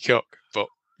 steady, cook. But,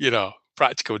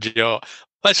 practical joke.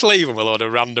 Let's leave them a load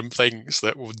of random things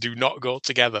that do not go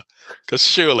together. Because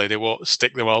surely they won't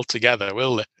stick them all together,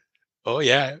 will they? Oh,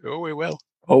 yeah. Oh, we will.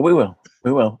 Oh, we will.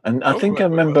 We will. And I think I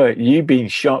remember you being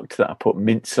shocked that I put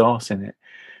mint sauce in it.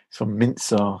 Some mint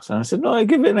sauce. And I said, no, I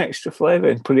give it an extra flavour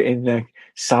and put it in the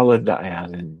salad that I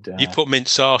had. And you put mint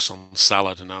sauce on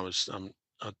salad and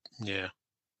yeah.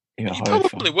 It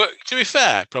probably worked. To be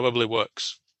fair, it probably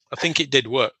works. I think it did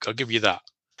work. I'll give you that.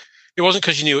 It wasn't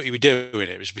because you knew what you were doing.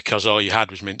 It was because all you had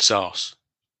was mint sauce.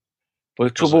 Well,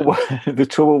 the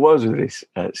trouble was with this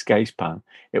scouse pan,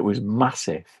 it was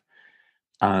massive.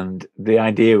 And the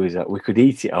idea was that we could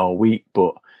eat it all week,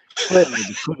 but clearly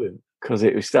we couldn't because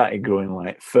it started growing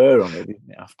like fur on it,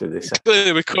 didn't it, after this?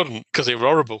 Clearly we couldn't because it was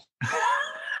horrible.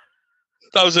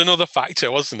 That was another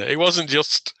factor, wasn't it? It wasn't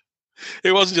just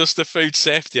the food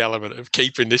safety element of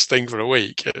keeping this thing for a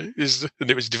week.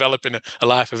 It was developing a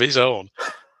life of its own.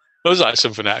 It was like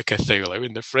something out of Cthulhu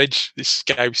in the fridge, this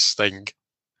scouse thing.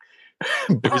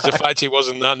 It was the fact it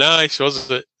wasn't that nice,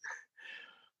 wasn't it?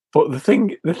 But the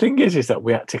thing is that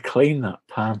we had to clean that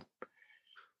pan.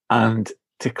 And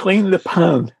to clean the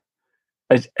pan,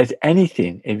 as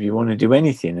anything, if you want to do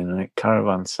anything in a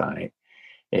caravan site,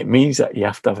 it means that you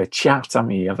have to have a chat. I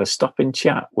mean, you have a stop and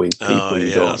chat with people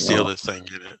you don't that's know. the other thing,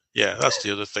 isn't it? Yeah, that's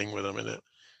the other thing with them, isn't it?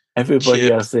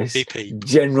 Everybody has this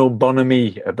general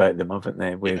bonhomie about them, haven't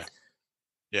they? With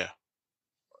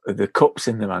the cups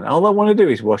in them hand. All I want to do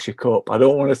is wash a cup. I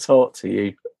don't want to talk to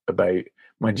you about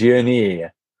my journey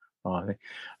here.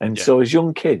 And so as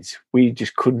young kids, we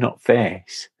just could not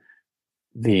face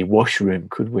the washroom,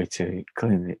 could we, to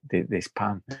clean this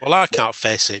pan? Well, I can't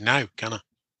face it now, can I?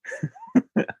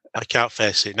 I can't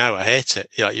face it now. I hate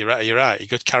it. Yeah, you're right. You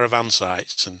go to caravan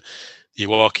sites and you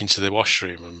walk into the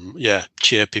washroom and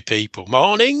chirpy people.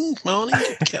 Morning.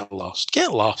 Get lost.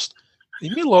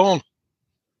 Leave me alone.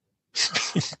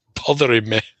 Bothering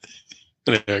me.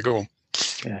 Anyway, go on.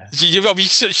 Yeah. You've got to be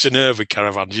such a nerve with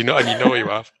caravans, you know you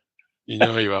have. You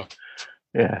know you have.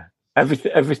 Yeah.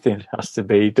 Everything has to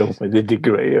be done with a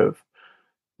degree of,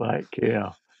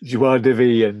 joie de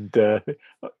vivre,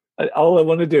 and all I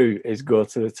want to do is go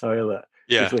to the toilet.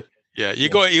 You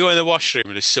go in the washroom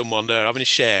and there's someone there having a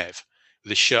shave with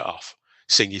his shirt off,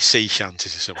 singing sea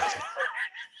shanties or something.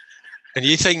 And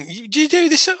you think, do you do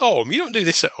this at home? You don't do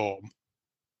this at home.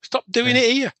 Stop doing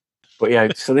it here.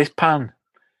 But so this pan,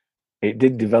 it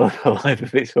did develop a life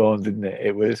of its own, didn't it?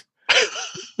 It was...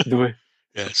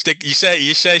 You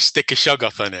say stick a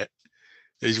shoggoth on it.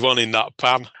 There's one in that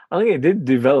pan. I think it did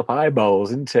develop eyeballs,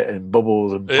 didn't it? And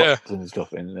bubbles and pops and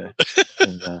stuff in there.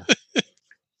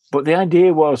 But the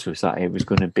idea was that it was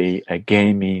going to be a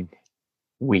gaming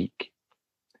week.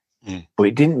 But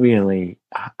it didn't really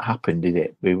happen, did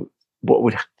it? What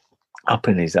would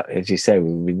happen is that, as you say,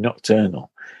 we would be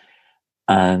nocturnal.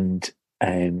 And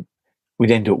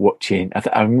we'd end up watching...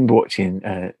 I remember watching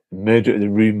Murder at the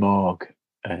Rue Morgue,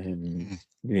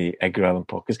 the Edgar Allan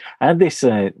Poe, because I had this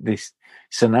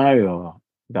scenario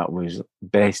that was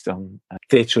based on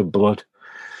Theatre of Blood,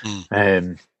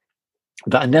 that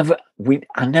I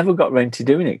never got around to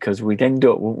doing it, because we'd end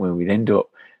up, wouldn't we? We'd end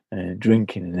up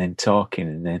drinking and then talking,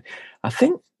 and then I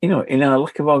think, in our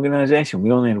lack of organisation,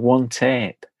 we only had one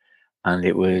tape, and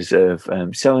it was of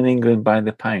Selling England by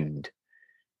the Pound,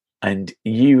 and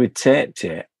you had taped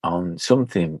it on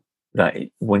something that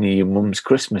one of your mum's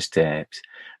Christmas tapes,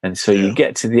 and so you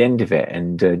get to the end of it,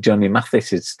 and Johnny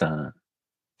Mathis would start.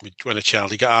 When a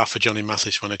child, you get half of Johnny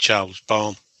Mathis when a child was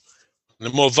born. And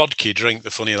the more vodka you drink,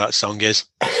 the funnier that song is.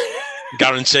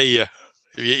 Guarantee you.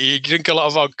 If you drink a lot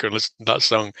of vodka and listen to that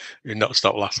song, you'll not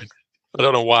stop laughing. I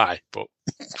don't know why, but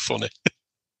funny.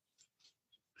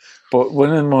 But one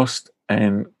of the most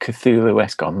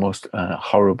Cthulhu-esque or most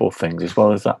horrible things, as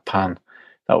well as that pan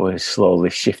that was slowly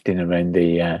shifting around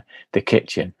the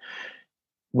kitchen,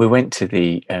 we went to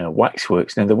the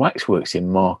waxworks. Now, the waxworks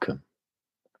in Morecambe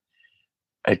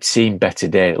had seen better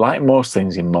days. Like most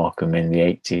things in Morecambe in the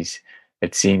 80s,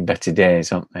 had seen better days,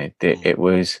 haven't they? It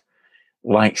was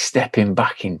like stepping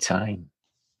back in time.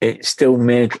 It still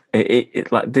made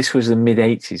it like this was the mid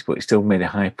 80s, but it still made a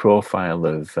high profile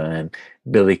of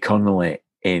Billy Connolly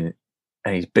in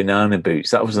his banana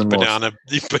boots. That was the banana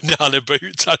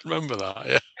boots. I remember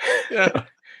that. Yeah.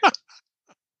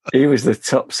 He was the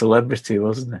top celebrity,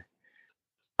 wasn't he?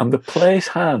 And the place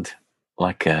had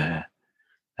like a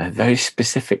very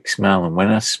specific smell, and when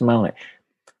I smell it,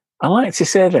 I like to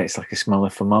say that it's like a smell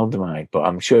of formaldehyde, but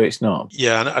I'm sure it's not.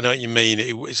 Yeah, I know what you mean.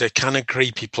 It was a kind of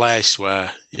creepy place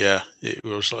where, it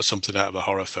was like something out of a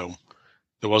horror film.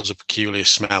 There was a peculiar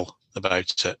smell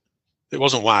about it. It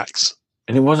wasn't wax.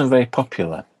 And it wasn't very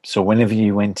popular. So whenever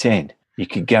you went in, you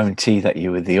could guarantee that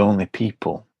you were the only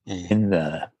people in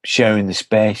there sharing the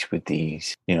space with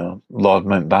these, Lord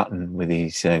Mountbatten with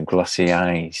his glassy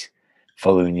eyes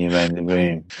following you around the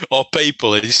room. Or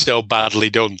people, it is so badly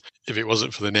done. If it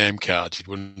wasn't for the name card, you'd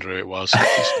wonder who it was.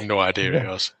 Just no idea who it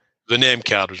was. The name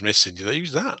card was missing. You'd like,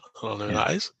 who's that? I don't know who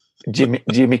that is.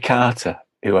 Jimmy Carter,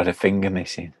 who had a finger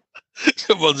missing.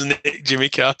 Someone's nicked Jimmy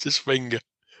Carter's finger.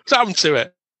 What's happened to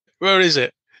it? Where is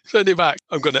it? Send it back.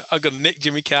 I'm gonna nick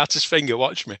Jimmy Carter's finger.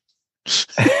 Watch me.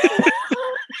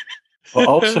 But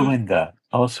also in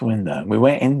there, we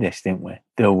went in this, didn't we?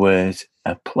 There was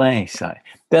a place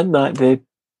they had like the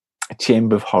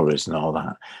Chamber of Horrors and all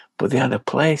that, but they had a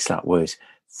place that was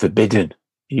forbidden.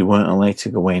 You weren't allowed to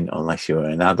go in unless you were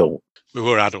an adult. We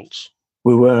were adults.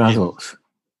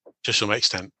 To some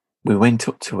extent. We went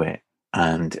up to it,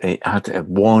 and it had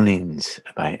warnings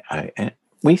about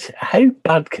how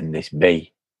bad can this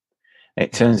be?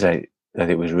 It turns out that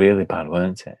it was really bad,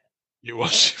 weren't it? It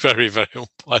was very, very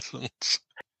unpleasant.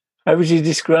 How would you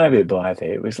describe it, Blythe?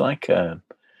 It was like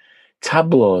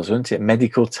tableaus, wasn't it?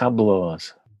 Medical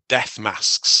tableaus. Death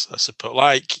masks, I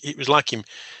suppose. It was like him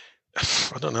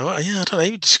I don't know. Yeah, I don't know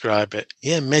how you describe it.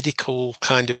 Yeah, medical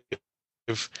kind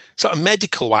of sort of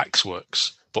medical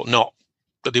waxworks, but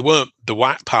they weren't the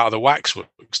part of the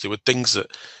waxworks. They were things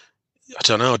that, I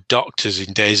don't know, doctors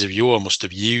in days of yore must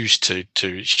have used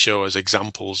to show us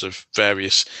examples of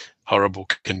various horrible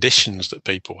conditions that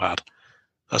people had.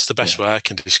 That's the best way I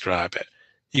can describe it.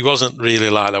 He wasn't really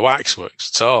like the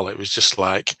waxworks at all. It was just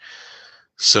like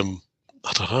some,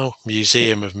 I don't know,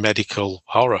 museum of medical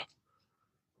horror.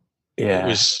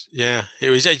 Yeah. It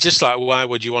was just like, why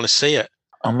would you want to see it?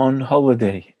 I'm on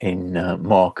holiday in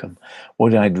Morecambe.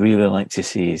 What I'd really like to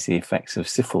see is the effects of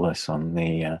syphilis on the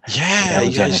male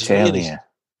genitalia.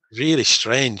 Really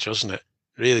strange, wasn't it?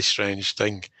 Really strange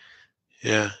thing.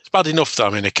 Yeah, it's bad enough that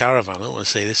I'm in a caravan. I want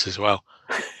to see this as well.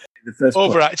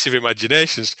 Overactive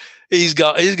imaginations. He's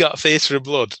got Theatre of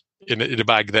Blood in a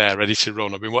bag there, ready to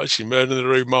run. I've been watching Murder in the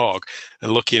Rue Morgue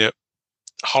and looking at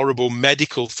horrible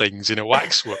medical things in a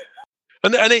waxwork.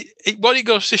 And what it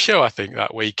goes to show, I think,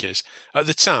 that week is, at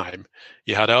the time,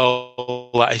 you had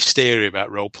all that hysteria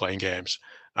about role-playing games,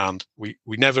 and you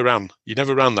never ran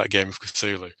that game of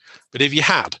Cthulhu. But if you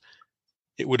had,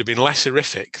 it would have been less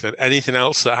horrific than anything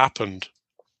else that happened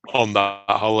on that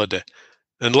holiday,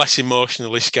 and less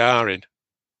emotionally scarring,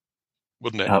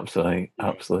 wouldn't it?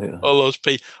 Absolutely.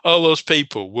 All those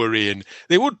people worrying.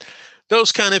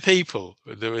 Those kind of people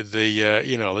with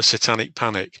the satanic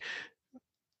panic.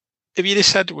 If you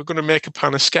just said we're going to make a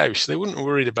pan of scouse, they wouldn't have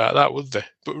worried about that, would they?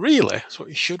 But really, that's what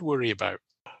you should worry about.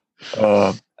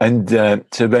 And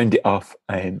to round it off,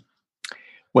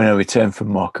 when I returned from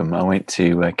Morecambe, I went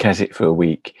to Keswick for a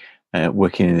week,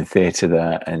 working in the theatre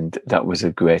there, and that was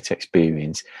a great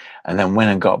experience. And then when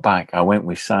I got back, I went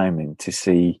with Simon to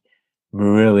see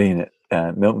Marillion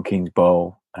at Milton Keynes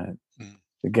Bowl,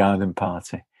 the garden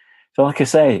party. So, like I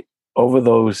say, over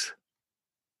those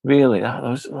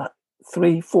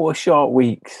 3-4 short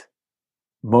weeks,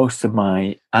 most of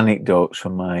my anecdotes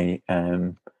from my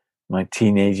my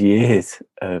teenage years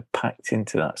are packed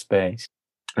into that space.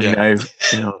 And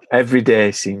now, every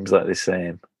day seems like the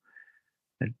same.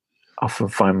 I often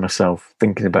find myself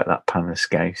thinking about that pan of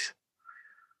scouse.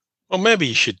 Well, maybe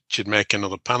you should make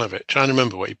another pan of it. Try and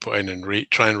remember what you put in and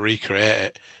try and recreate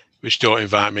it. Which don't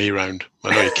invite me round.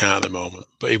 I know you can't at the moment,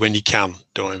 but when you can,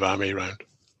 don't invite me round.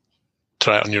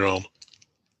 Try it on your own.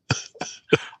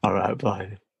 All right,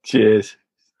 bye. Cheers.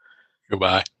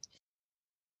 Goodbye.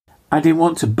 I didn't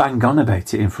want to bang on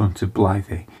about it in front of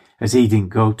Blythe, as he didn't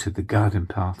go to the garden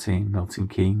party in Milton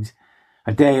Keynes,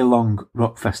 a day-long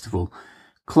rock festival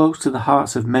close to the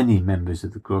hearts of many members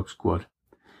of the Grog Squad.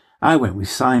 I went with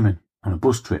Simon on a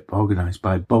bus trip organised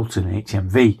by Bolton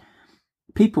HMV.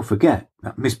 People forget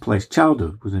that Misplaced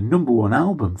Childhood was a #1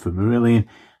 album for Marillion,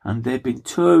 and they'd been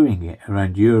touring it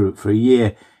around Europe for a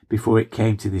year before it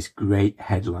came to this great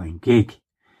headline gig.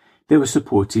 They were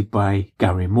supported by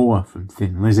Gary Moore from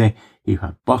Thin Lizzy, who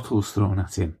had bottles thrown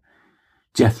at him,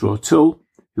 Jethro Tull,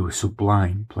 who was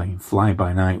sublime, playing Fly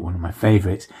By Night, one of my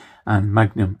favourites, and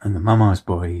Magnum and the Mama's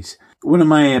Boys. One of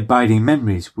my abiding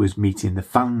memories was meeting the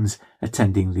fans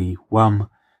attending the Wham!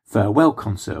 Farewell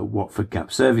concert at Watford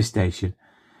Gap Service Station.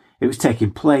 It was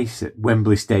taking place at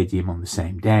Wembley Stadium on the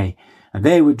same day, and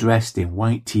they were dressed in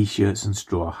white t-shirts and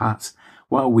straw hats,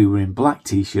 while we were in black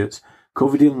t-shirts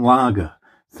covered in lager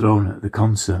thrown at the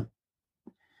concert.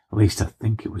 At least I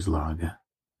think it was lager.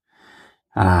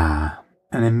 An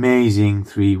amazing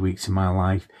 3 weeks of my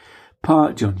life.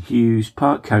 Part John Hughes,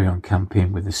 part Carry On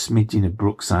Camping with a smidgen of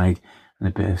Brookside and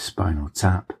a bit of Spinal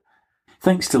Tap.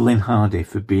 Thanks to Lynne Hardy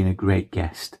for being a great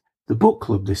guest. The book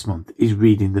club this month is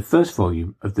reading the first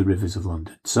volume of The Rivers of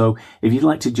London. So if you'd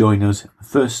like to join us on the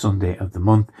first Sunday of the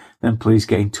month, then please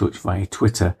get in touch via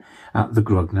Twitter at The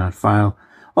Grognard File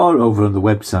or over on the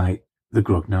website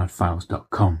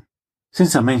thegrognardfiles.com.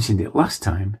 Since I mentioned it last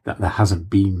time that there hasn't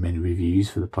been many reviews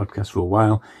for the podcast for a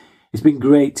while, it's been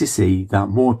great to see that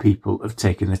more people have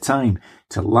taken the time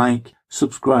to like,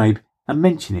 subscribe and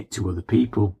mention it to other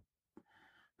people.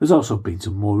 There's also been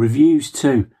some more reviews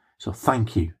too, so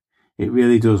thank you. It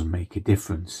really does make a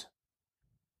difference.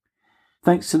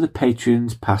 Thanks to the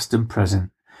patrons past and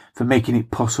present for making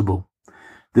it possible.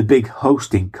 The big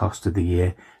hosting cost of the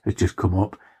year has just come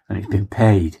up and it's been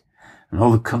paid, and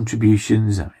all the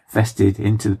contributions are invested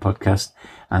into the podcast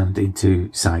and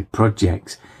into side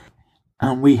projects.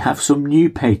 And we have some new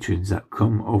patrons that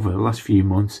come over the last few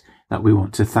months that we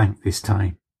want to thank this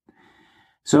time.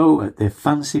 So at the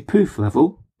Fancy Poof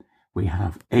level, we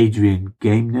have Adrian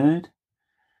Game Nerd,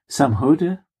 Sam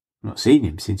Hoder, I've not seen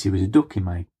him since he was a duck in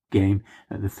my game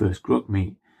at the first Grog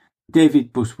meet,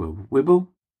 David Buswell Wibble,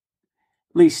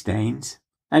 Lee Staines,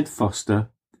 Ed Foster,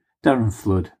 Darren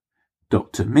Flood,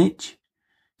 Dr. Mitch,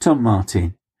 Tom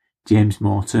Martin, James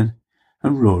Morton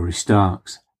and Rory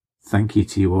Starks. Thank you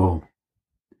to you all.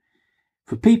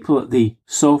 For people at the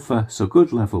so far so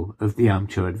good level of the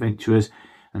Armchair Adventurers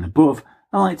and above,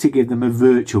 I like to give them a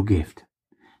virtual gift.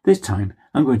 This time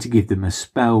I'm going to give them a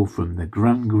spell from the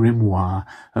Grand Grimoire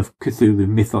of Cthulhu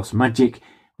Mythos Magic,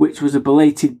 which was a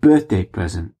belated birthday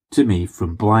present to me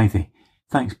from Blythe.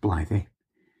 Thanks, Blythe.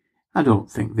 I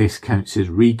don't think this counts as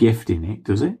re-gifting it,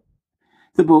 does it?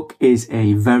 The book is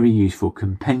a very useful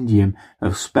compendium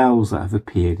of spells that have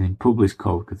appeared in published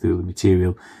Call of Cthulhu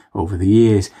material over the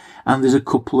years, and there's a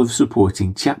couple of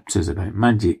supporting chapters about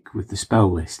magic with the spell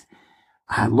list.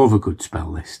 I love a good spell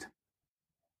list.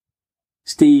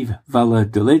 Steve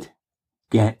Valladolid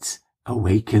gets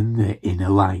Awaken the Inner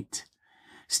Light.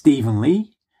 Stephen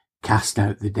Lee, Cast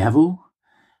Out the Devil.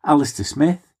 Alistair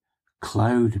Smith,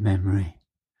 Cloud Memory.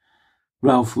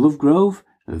 Ralph Lovegrove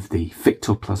of the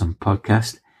Fictoplasm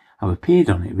podcast. I've appeared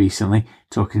on it recently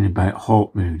talking about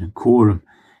Hawkmoon and Quorum.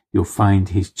 You'll find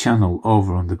his channel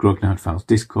over on the Grognard Files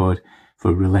Discord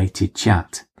for a related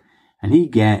chat. And he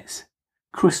gets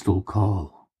Crystal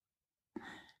Call.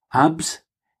 Abs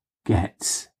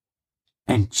gets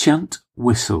Enchant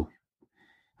Whistle.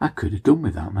 I could have done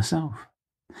with that myself.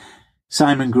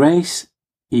 Simon Grace,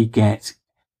 he gets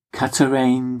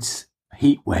Catarain's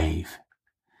Heatwave.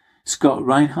 Scott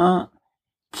Reinhardt,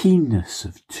 Keenness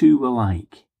of Two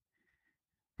Alike.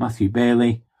 Matthew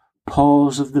Bailey,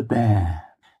 Paws of the Bear.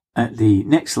 At the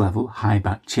next level, high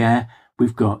back chair,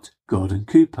 we've got Gordon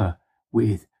Cooper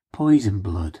with Poison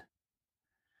Blood.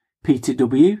 Peter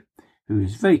W., who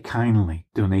has very kindly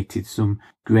donated some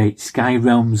great Sky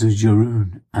Realms of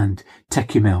Jarun and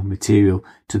Tekimel material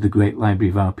to the Great Library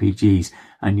of RPGs,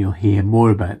 and you'll hear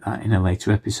more about that in a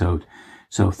later episode.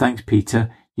 So thanks,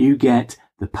 Peter. You get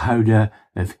The Powder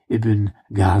of Ibn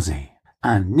Ghazi.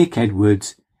 And Nick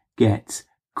Edwards gets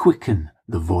Quicken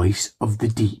the Voice of the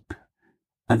Deep.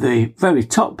 At the very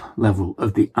top level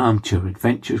of the Armchair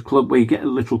Adventures Club, where you get a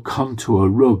little contour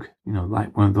rug,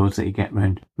 like one of those that you get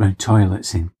round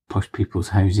toilets in posh people's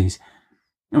houses.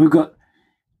 And we've got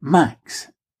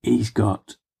Max. He's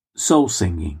got Soul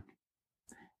Singing.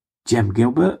 Jem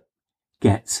Gilbert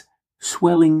gets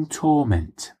Swelling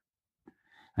Torment.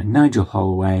 And Nigel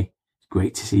Holloway,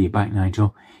 great to see you back,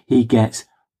 Nigel, he gets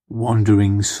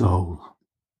Wandering Soul.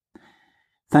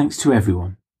 Thanks to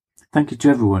everyone. Thank you to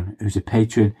everyone who's a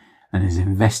patron and has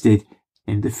invested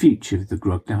in the future of the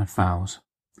Grognard Files.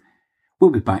 We'll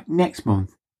be back next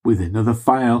month with another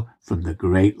file from the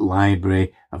Great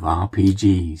Library of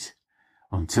RPGs.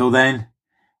 Until then,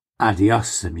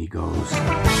 adios, amigos.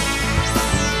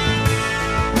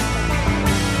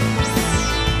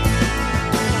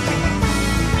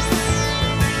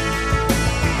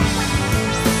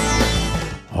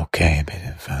 Okay, a bit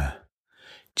of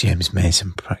James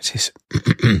Mason practice.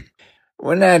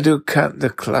 When I look at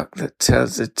the clock that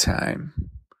tells the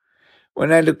time.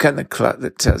 When I look at the clock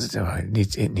that tells the time.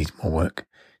 It needs more work.